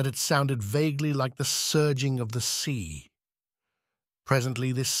that it sounded vaguely like the surging of the sea.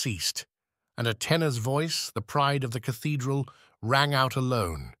 Presently this ceased, and a tenor's voice, the pride of the cathedral, rang out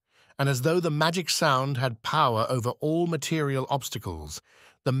alone, and as though the magic sound had power over all material obstacles,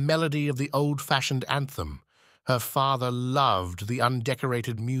 the melody of the old-fashioned anthem, her father loved the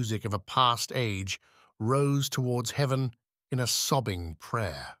undecorated music of a past age, rose towards heaven in a sobbing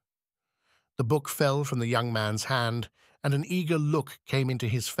prayer. The book fell from the young man's hand, and an eager look came into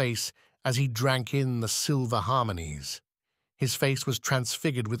his face as he drank in the silver harmonies. His face was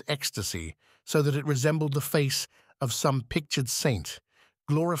transfigured with ecstasy, so that it resembled the face of some pictured saint,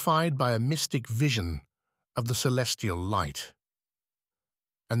 glorified by a mystic vision of the celestial light.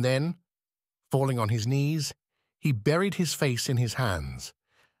 And then, falling on his knees, he buried his face in his hands,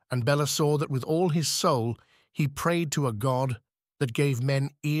 and Bella saw that with all his soul he prayed to a God that gave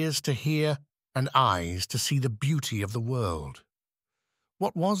men ears to hear and eyes to see the beauty of the world.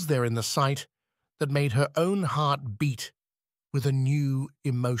 What was there in the sight that made her own heart beat with a new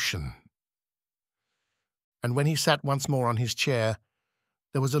emotion? And when he sat once more on his chair,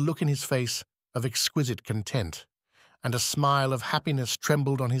 there was a look in his face of exquisite content, and a smile of happiness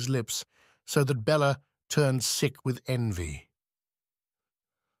trembled on his lips, so that Bella turned sick with envy.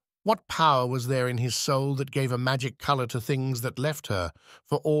 What power was there in his soul that gave a magic colour to things that left her,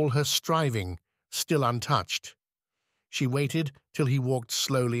 for all her striving, still untouched? She waited till he walked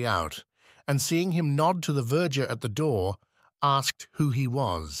slowly out, and seeing him nod to the verger at the door, asked who he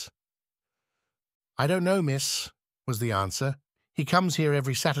was. "I don't know, miss," was the answer. "He comes here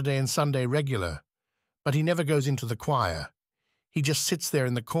every Saturday and Sunday regular, but he never goes into the choir. He just sits there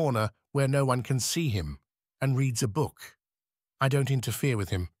in the corner where no one can see him, and reads a book. I don't interfere with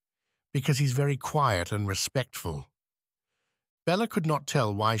him, because he's very quiet and respectful." Bella could not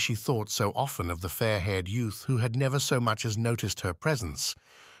tell why she thought so often of the fair-haired youth who had never so much as noticed her presence,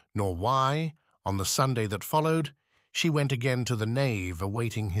 nor why, on the Sunday that followed, she went again to the nave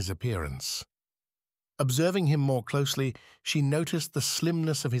awaiting his appearance. Observing him more closely, she noticed the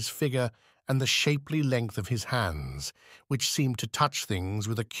slimness of his figure and the shapely length of his hands, which seemed to touch things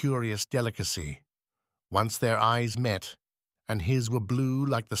with a curious delicacy. Once their eyes met, and his were blue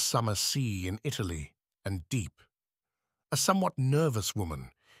like the summer sea in Italy, and deep. A somewhat nervous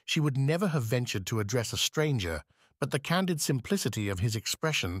woman, she would never have ventured to address a stranger, but the candid simplicity of his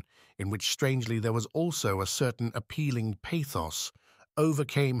expression, in which strangely there was also a certain appealing pathos,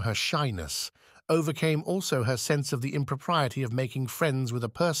 overcame her shyness, overcame also her sense of the impropriety of making friends with a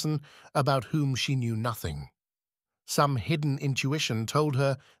person about whom she knew nothing. Some hidden intuition told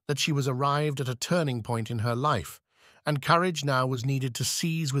her that she was arrived at a turning point in her life, and courage now was needed to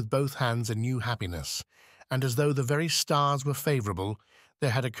seize with both hands a new happiness, and as though the very stars were favourable,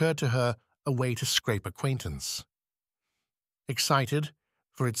 there had occurred to her a way to scrape acquaintance. Excited,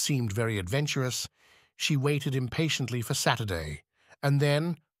 for it seemed very adventurous, she waited impatiently for Saturday, and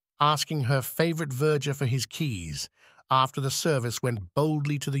then, asking her favourite verger for his keys, after the service went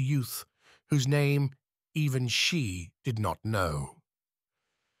boldly to the youth, whose name even she did not know.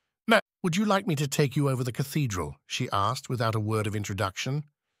 "Would you like me to take you over the cathedral?" she asked, without a word of introduction.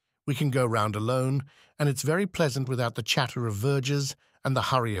 We can go round alone, and it's very pleasant without the chatter of vergers and the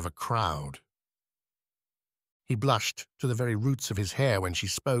hurry of a crowd." He blushed to the very roots of his hair when she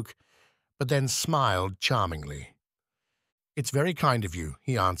spoke, but then smiled charmingly. "It's very kind of you,"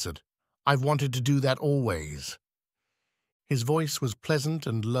 he answered. "I've wanted to do that always." His voice was pleasant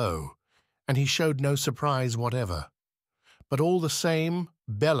and low, and he showed no surprise whatever. But all the same,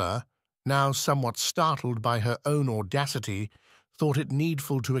 Bella, now somewhat startled by her own audacity, thought it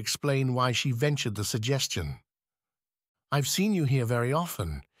needful to explain why she ventured the suggestion. "I've seen you here very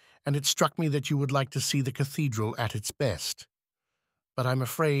often, and it struck me that you would like to see the cathedral at its best. But I'm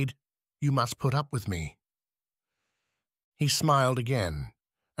afraid you must put up with me." He smiled again,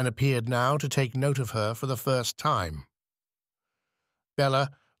 and appeared now to take note of her for the first time.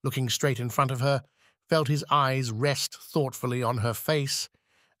 Bella, looking straight in front of her, felt his eyes rest thoughtfully on her face,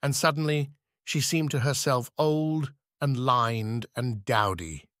 and suddenly she seemed to herself old and lined and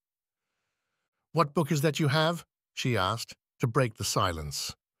dowdy. "What book is that you have?" she asked, to break the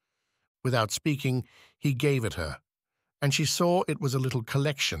silence. Without speaking, he gave it her, and she saw it was a little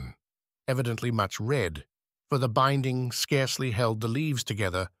collection, evidently much read, for the binding scarcely held the leaves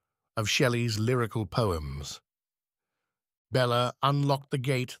together, of Shelley's lyrical poems. Bella unlocked the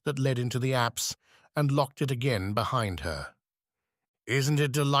gate that led into the apse and locked it again behind her. "Isn't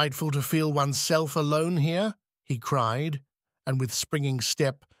it delightful to feel oneself alone here?" he cried, and with springing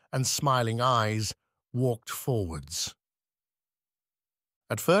step and smiling eyes walked forwards.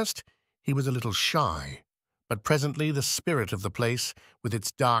 At first he was a little shy, but presently the spirit of the place, with its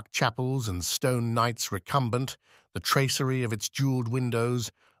dark chapels and stone knights recumbent, the tracery of its jewelled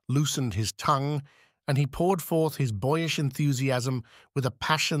windows, loosened his tongue, and he poured forth his boyish enthusiasm with a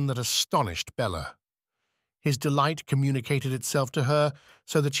passion that astonished Bella. His delight communicated itself to her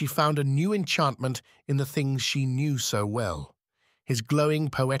so that she found a new enchantment in the things she knew so well. His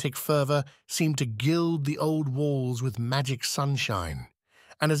glowing poetic fervour seemed to gild the old walls with magic sunshine,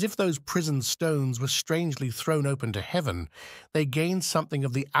 and as if those prison stones were strangely thrown open to heaven, they gained something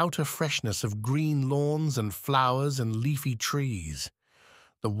of the outer freshness of green lawns and flowers and leafy trees.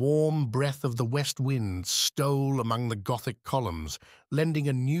 The warm breath of the west wind stole among the Gothic columns, lending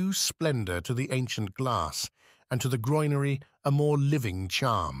a new splendour to the ancient glass, and to the groinery a more living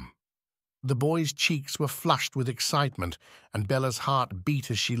charm. The boy's cheeks were flushed with excitement, and Bella's heart beat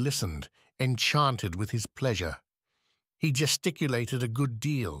as she listened, enchanted with his pleasure. He gesticulated a good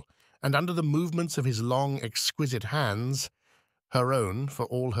deal, and under the movements of his long, exquisite hands, her own, for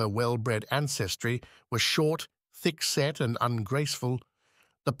all her well-bred ancestry, were short, thick-set, and ungraceful,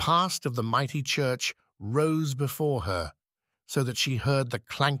 the past of the mighty church rose before her, so that she heard the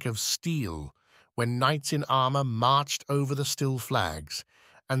clank of steel when knights in armour marched over the still flags,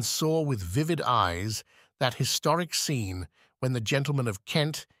 and saw with vivid eyes that historic scene when the gentlemen of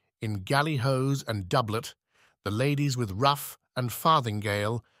Kent, in galley-hose and doublet, the ladies with ruff and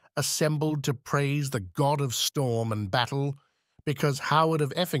farthingale, assembled to praise the god of storm and battle, because Howard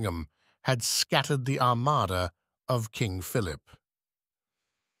of Effingham had scattered the armada of King Philip.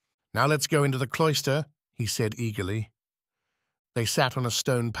 "Now let's go into the cloister," he said eagerly. They sat on a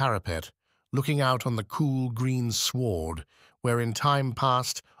stone parapet, looking out on the cool green sward, where in time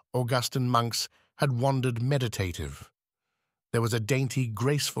past Augustan monks had wandered meditative. There was a dainty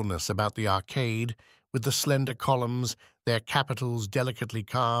gracefulness about the arcade, with the slender columns, their capitals delicately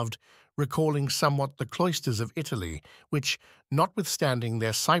carved, recalling somewhat the cloisters of Italy, which, notwithstanding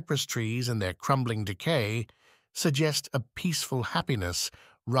their cypress trees and their crumbling decay, suggest a peaceful happiness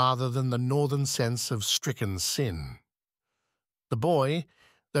rather than the northern sense of stricken sin. The boy,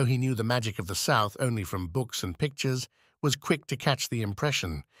 though he knew the magic of the South only from books and pictures, was quick to catch the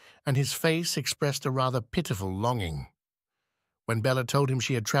impression, and his face expressed a rather pitiful longing. When Bella told him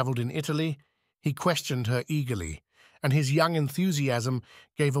she had travelled in Italy, he questioned her eagerly, and his young enthusiasm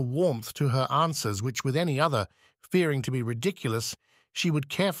gave a warmth to her answers which with any other, fearing to be ridiculous, she would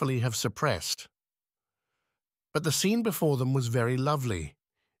carefully have suppressed. But the scene before them was very lovely.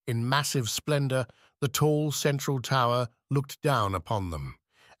 In massive splendour, the tall central tower looked down upon them,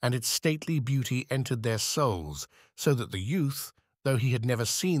 and its stately beauty entered their souls, so that the youth, though he had never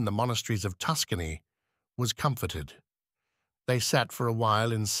seen the monasteries of Tuscany, was comforted. They sat for a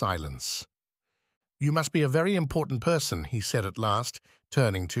while in silence. "You must be a very important person," he said at last,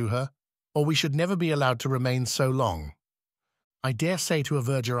 turning to her, "or we should never be allowed to remain so long." "I dare say to a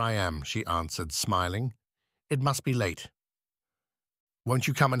verger I am," she answered, smiling. "It must be late." "Won't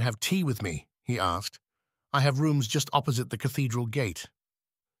you come and have tea with me?" he asked. "I have rooms just opposite the cathedral gate."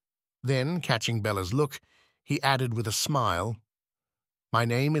 Then, catching Bella's look, he added with a smile, "My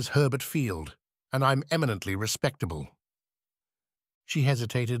name is Herbert Field, and I'm eminently respectable." She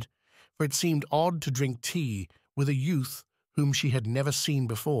hesitated, for it seemed odd to drink tea with a youth whom she had never seen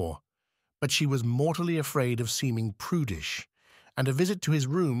before, but she was mortally afraid of seeming prudish, and a visit to his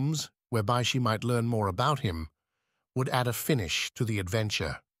rooms, whereby she might learn more about him, would add a finish to the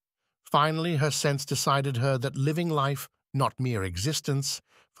adventure. Finally, her sense decided her that living life, not mere existence,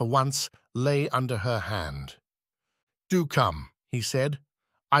 for once lay under her hand. "Do come," he said.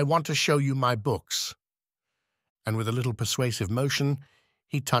 "I want to show you my books." And with a little persuasive motion,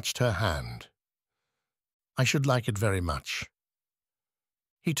 he touched her hand. "I should like it very much."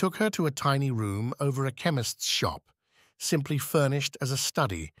 He took her to a tiny room over a chemist's shop, simply furnished as a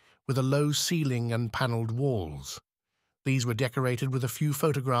study, with a low ceiling and panelled walls. These were decorated with a few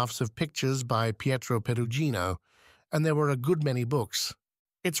photographs of pictures by Pietro Perugino, and there were a good many books.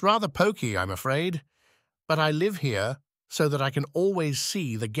 "It's rather poky, I'm afraid, but I live here so that I can always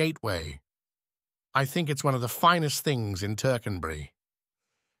see the gateway. I think it's one of the finest things in Tercanbury."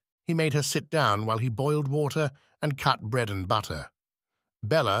 He made her sit down while he boiled water and cut bread and butter.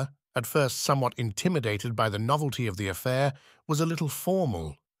 Bella, at first somewhat intimidated by the novelty of the affair, was a little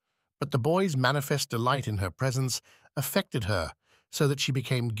formal, but the boy's manifest delight in her presence affected her so that she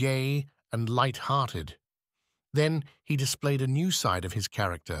became gay and light-hearted. Then he displayed a new side of his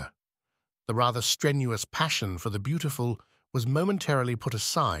character. The rather strenuous passion for the beautiful was momentarily put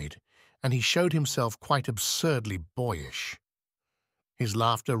aside, and he showed himself quite absurdly boyish. His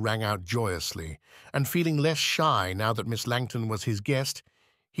laughter rang out joyously, and feeling less shy now that Miss Langton was his guest,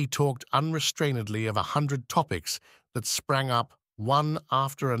 he talked unrestrainedly of 100 topics that sprang up one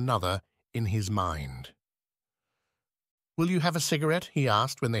after another in his mind. "Will you have a cigarette?" he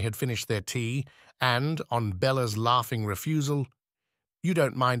asked when they had finished their tea, and, on Bella's laughing refusal, "You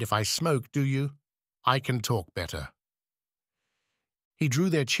don't mind if I smoke, do you? I can talk better." He drew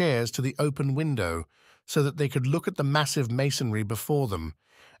their chairs to the open window so that they could look at the massive masonry before them,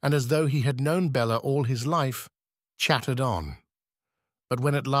 and as though he had known Bella all his life, chattered on. But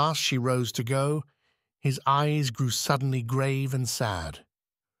when at last she rose to go, his eyes grew suddenly grave and sad.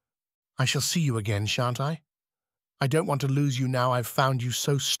 "I shall see you again, shan't I? I don't want to lose you now I've found you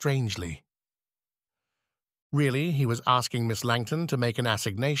so strangely." Really, he was asking Miss Langton to make an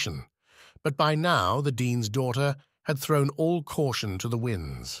assignation, but by now the Dean's daughter had thrown all caution to the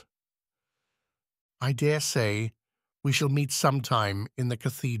winds. "I dare say we shall meet sometime in the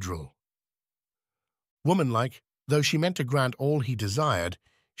cathedral." Womanlike, though she meant to grant all he desired,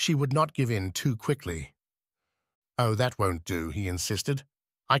 she would not give in too quickly. "Oh, that won't do," he insisted.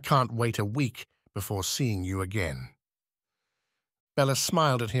 "I can't wait a week before seeing you again." Bella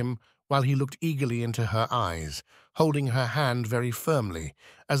smiled at him while he looked eagerly into her eyes, holding her hand very firmly,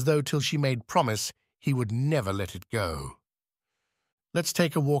 as though till she made promise he would never let it go. "Let's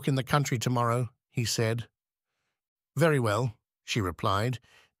take a walk in the country tomorrow," he said. "Very well," she replied,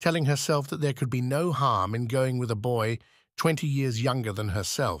 telling herself that there could be no harm in going with a boy 20 years younger than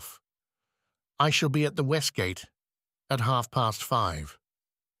herself. "I shall be at the Westgate at 5:30.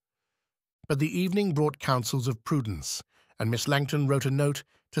 But the evening brought counsels of prudence, and Miss Langton wrote a note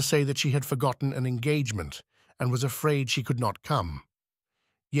to say that she had forgotten an engagement and was afraid she could not come.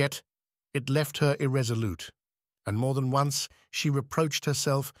 Yet it left her irresolute, and more than once she reproached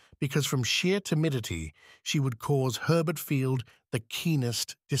herself because from sheer timidity she would cause Herbert Field the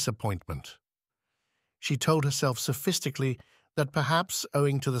keenest disappointment. She told herself sophistically that perhaps,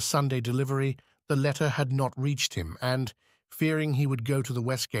 owing to the Sunday delivery, the letter had not reached him, and, fearing he would go to the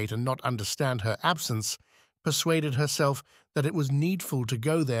Westgate and not understand her absence, persuaded herself that it was needful to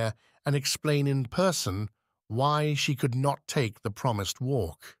go there and explain in person why she could not take the promised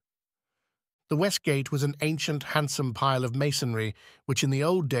walk. The Westgate was an ancient, handsome pile of masonry which in the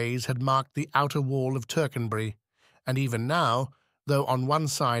old days had marked the outer wall of Tercanbury, and even now, though on one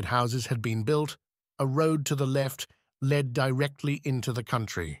side houses had been built, a road to the left led directly into the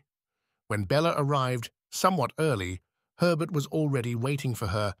country. When Bella arrived, somewhat early, Herbert was already waiting for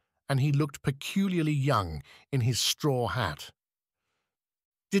her, and he looked peculiarly young in his straw hat.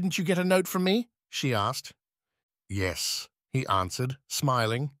 "Didn't you get a note from me?" she asked. "Yes," he answered,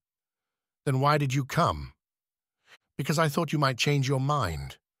 smiling. "Then why did you come?" "Because I thought you might change your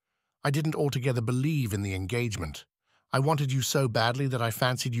mind. I didn't altogether believe in the engagement. I wanted you so badly that I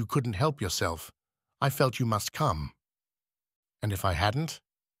fancied you couldn't help yourself. I felt you must come." "And if I hadn't?"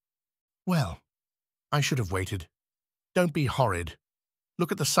 "Well, I should have waited. Don't be horrid.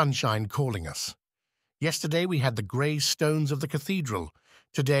 Look at the sunshine calling us. Yesterday we had the grey stones of the cathedral.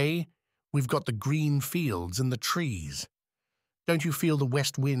 Today we've got the green fields and the trees. Don't you feel the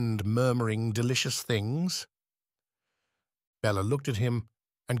west wind murmuring delicious things?" Bella looked at him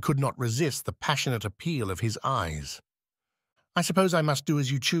and could not resist the passionate appeal of his eyes. "I suppose I must do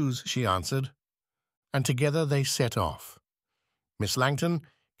as you choose," she answered, and together they set off. Miss Langton,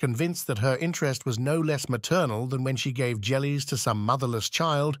 convinced that her interest was no less maternal than when she gave jellies to some motherless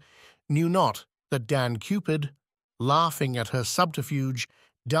child, knew not that Dan Cupid, laughing at her subterfuge,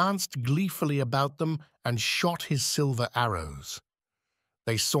 danced gleefully about them and shot his silver arrows.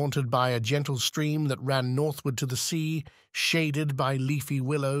 They sauntered by a gentle stream that ran northward to the sea, shaded by leafy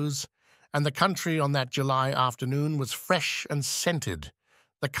willows, and the country on that July afternoon was fresh and scented.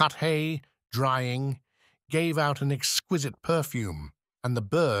 The cut hay, drying, gave out an exquisite perfume, and the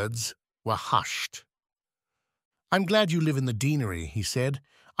birds were hushed. "I'm glad you live in the deanery," he said.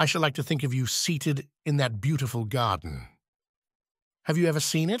 "I shall like to think of you seated in that beautiful garden." "Have you ever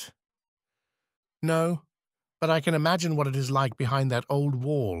seen it?" "No, but I can imagine what it is like behind that old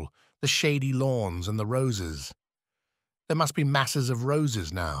wall, the shady lawns and the roses. There must be masses of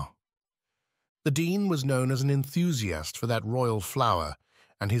roses now." The dean was known as an enthusiast for that royal flower,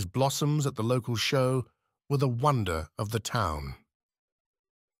 and his blossoms at the local show were the wonder of the town.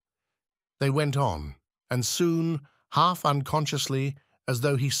 They went on, and soon, half unconsciously, as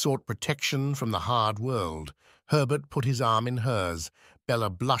though he sought protection from the hard world, Herbert put his arm in hers. Bella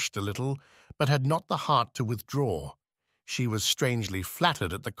blushed a little, but had not the heart to withdraw. She was strangely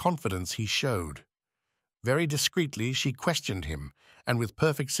flattered at the confidence he showed. Very discreetly she questioned him, and with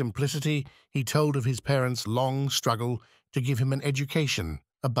perfect simplicity he told of his parents' long struggle to give him an education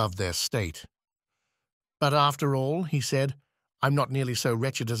above their state. "But after all," he said, "I'm not nearly so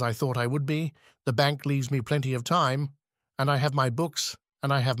wretched as I thought I would be. The bank leaves me plenty of time, and I have my books,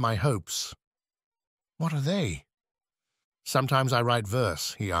 and I have my hopes." "What are they?" "Sometimes I write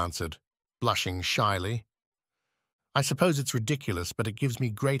verse," he answered, blushing shyly. "I suppose it's ridiculous, but it gives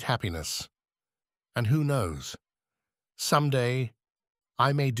me great happiness. And who knows? Some day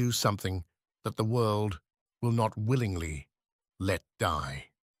I may do something that the world will not willingly let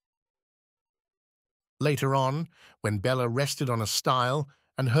die." Later on, when Bella rested on a stile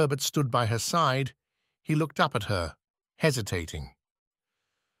and Herbert stood by her side, he looked up at her, hesitating.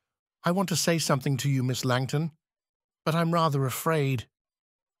 "I want to say something to you, Miss Langton, but I'm rather afraid.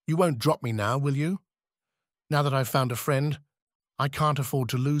 You won't drop me now, will you? Now that I've found a friend, I can't afford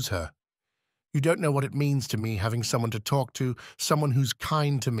to lose her. You don't know what it means to me having someone to talk to, someone who's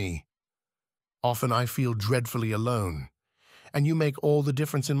kind to me. Often I feel dreadfully alone, and you make all the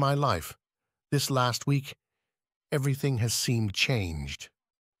difference in my life. This last week, everything has seemed changed."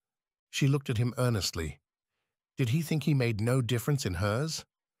 She looked at him earnestly. Did he think he made no difference in hers?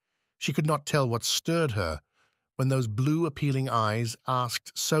 She could not tell what stirred her when those blue appealing eyes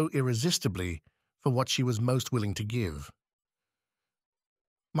asked so irresistibly for what she was most willing to give.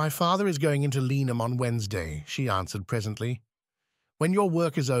 "My father is going into Lenham on Wednesday," she answered presently. "When your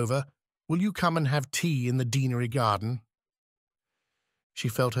work is over, will you come and have tea in the deanery garden?" She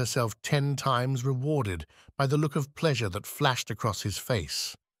felt herself 10 times rewarded by the look of pleasure that flashed across his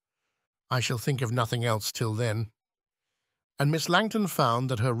face. "I shall think of nothing else till then." And Miss Langton found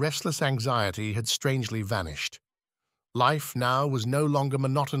that her restless anxiety had strangely vanished. Life now was no longer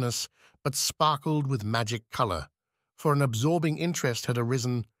monotonous, but sparkled with magic colour, for an absorbing interest had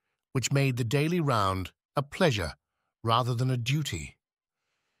arisen which made the daily round a pleasure rather than a duty.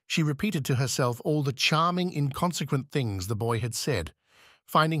 She repeated to herself all the charming, inconsequent things the boy had said,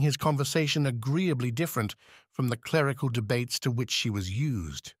 finding his conversation agreeably different from the clerical debates to which she was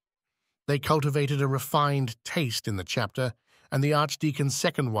used. They cultivated a refined taste in the chapter, and the Archdeacon's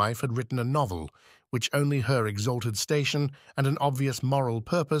second wife had written a novel which only her exalted station and an obvious moral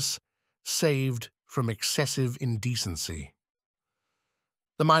purpose saved from excessive indecency.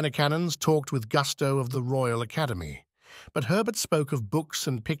 The minor canons talked with gusto of the Royal Academy, but Herbert spoke of books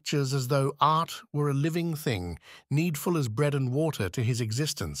and pictures as though art were a living thing, needful as bread and water to his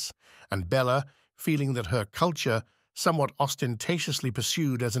existence, and Bella, feeling that her culture, somewhat ostentatiously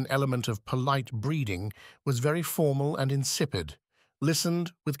pursued as an element of polite breeding, was very formal and insipid,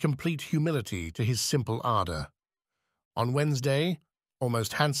 listened with complete humility to his simple ardour. On Wednesday,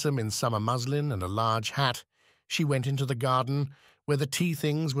 almost handsome in summer muslin and a large hat, she went into the garden, where the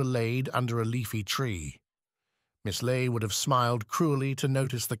tea-things were laid under a leafy tree. Miss Ley would have smiled cruelly to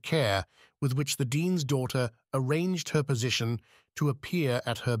notice the care with which the dean's daughter arranged her position to appear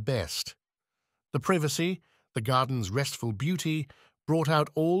at her best. The privacy, the garden's restful beauty, brought out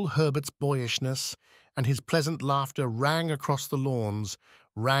all Herbert's boyishness, and his pleasant laughter rang across the lawns,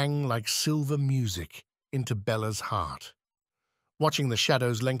 rang like silver music into Bella's heart. Watching the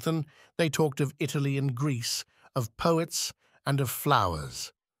shadows lengthen, they talked of Italy and Greece, of poets and of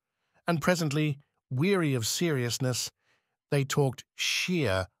flowers. And presently, weary of seriousness, they talked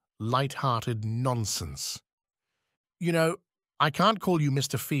sheer, light-hearted nonsense. "You know, "I can't call you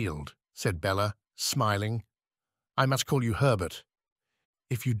Mr. Field," said Bella, smiling. "I must call you Herbert.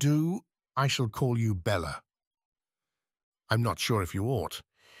 If you do, I shall call you Bella." "I'm not sure if you ought.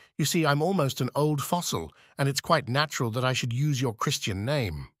 You see, I'm almost an old fossil, and it's quite natural that I should use your Christian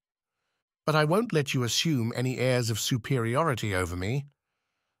name. But I won't let you assume any airs of superiority over me.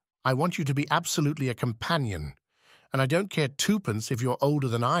 I want you to be absolutely a companion, and I don't care twopence if you're older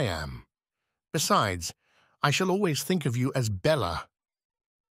than I am. Besides, I shall always think of you as Bella."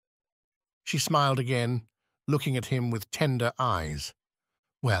 She smiled again, looking at him with tender eyes.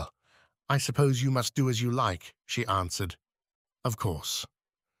 "Well, I suppose you must do as you like," she answered. "Of course."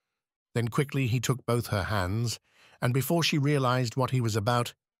 Then quickly he took both her hands, and before she realized what he was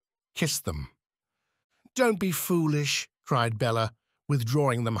about, kissed them. "Don't be foolish," cried Bella,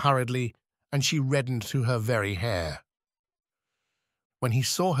 withdrawing them hurriedly, and she reddened to her very hair. When he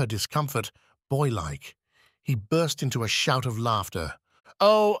saw her discomfort, boylike, he burst into a shout of laughter.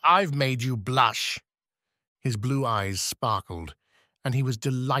 "Oh, I've made you blush!" His blue eyes sparkled, and he was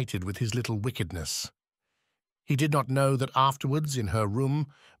delighted with his little wickedness. He did not know that afterwards, in her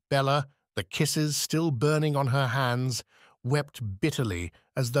room, Bella, the kisses still burning on her hands, wept bitterly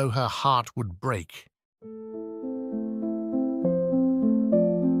as though her heart would break.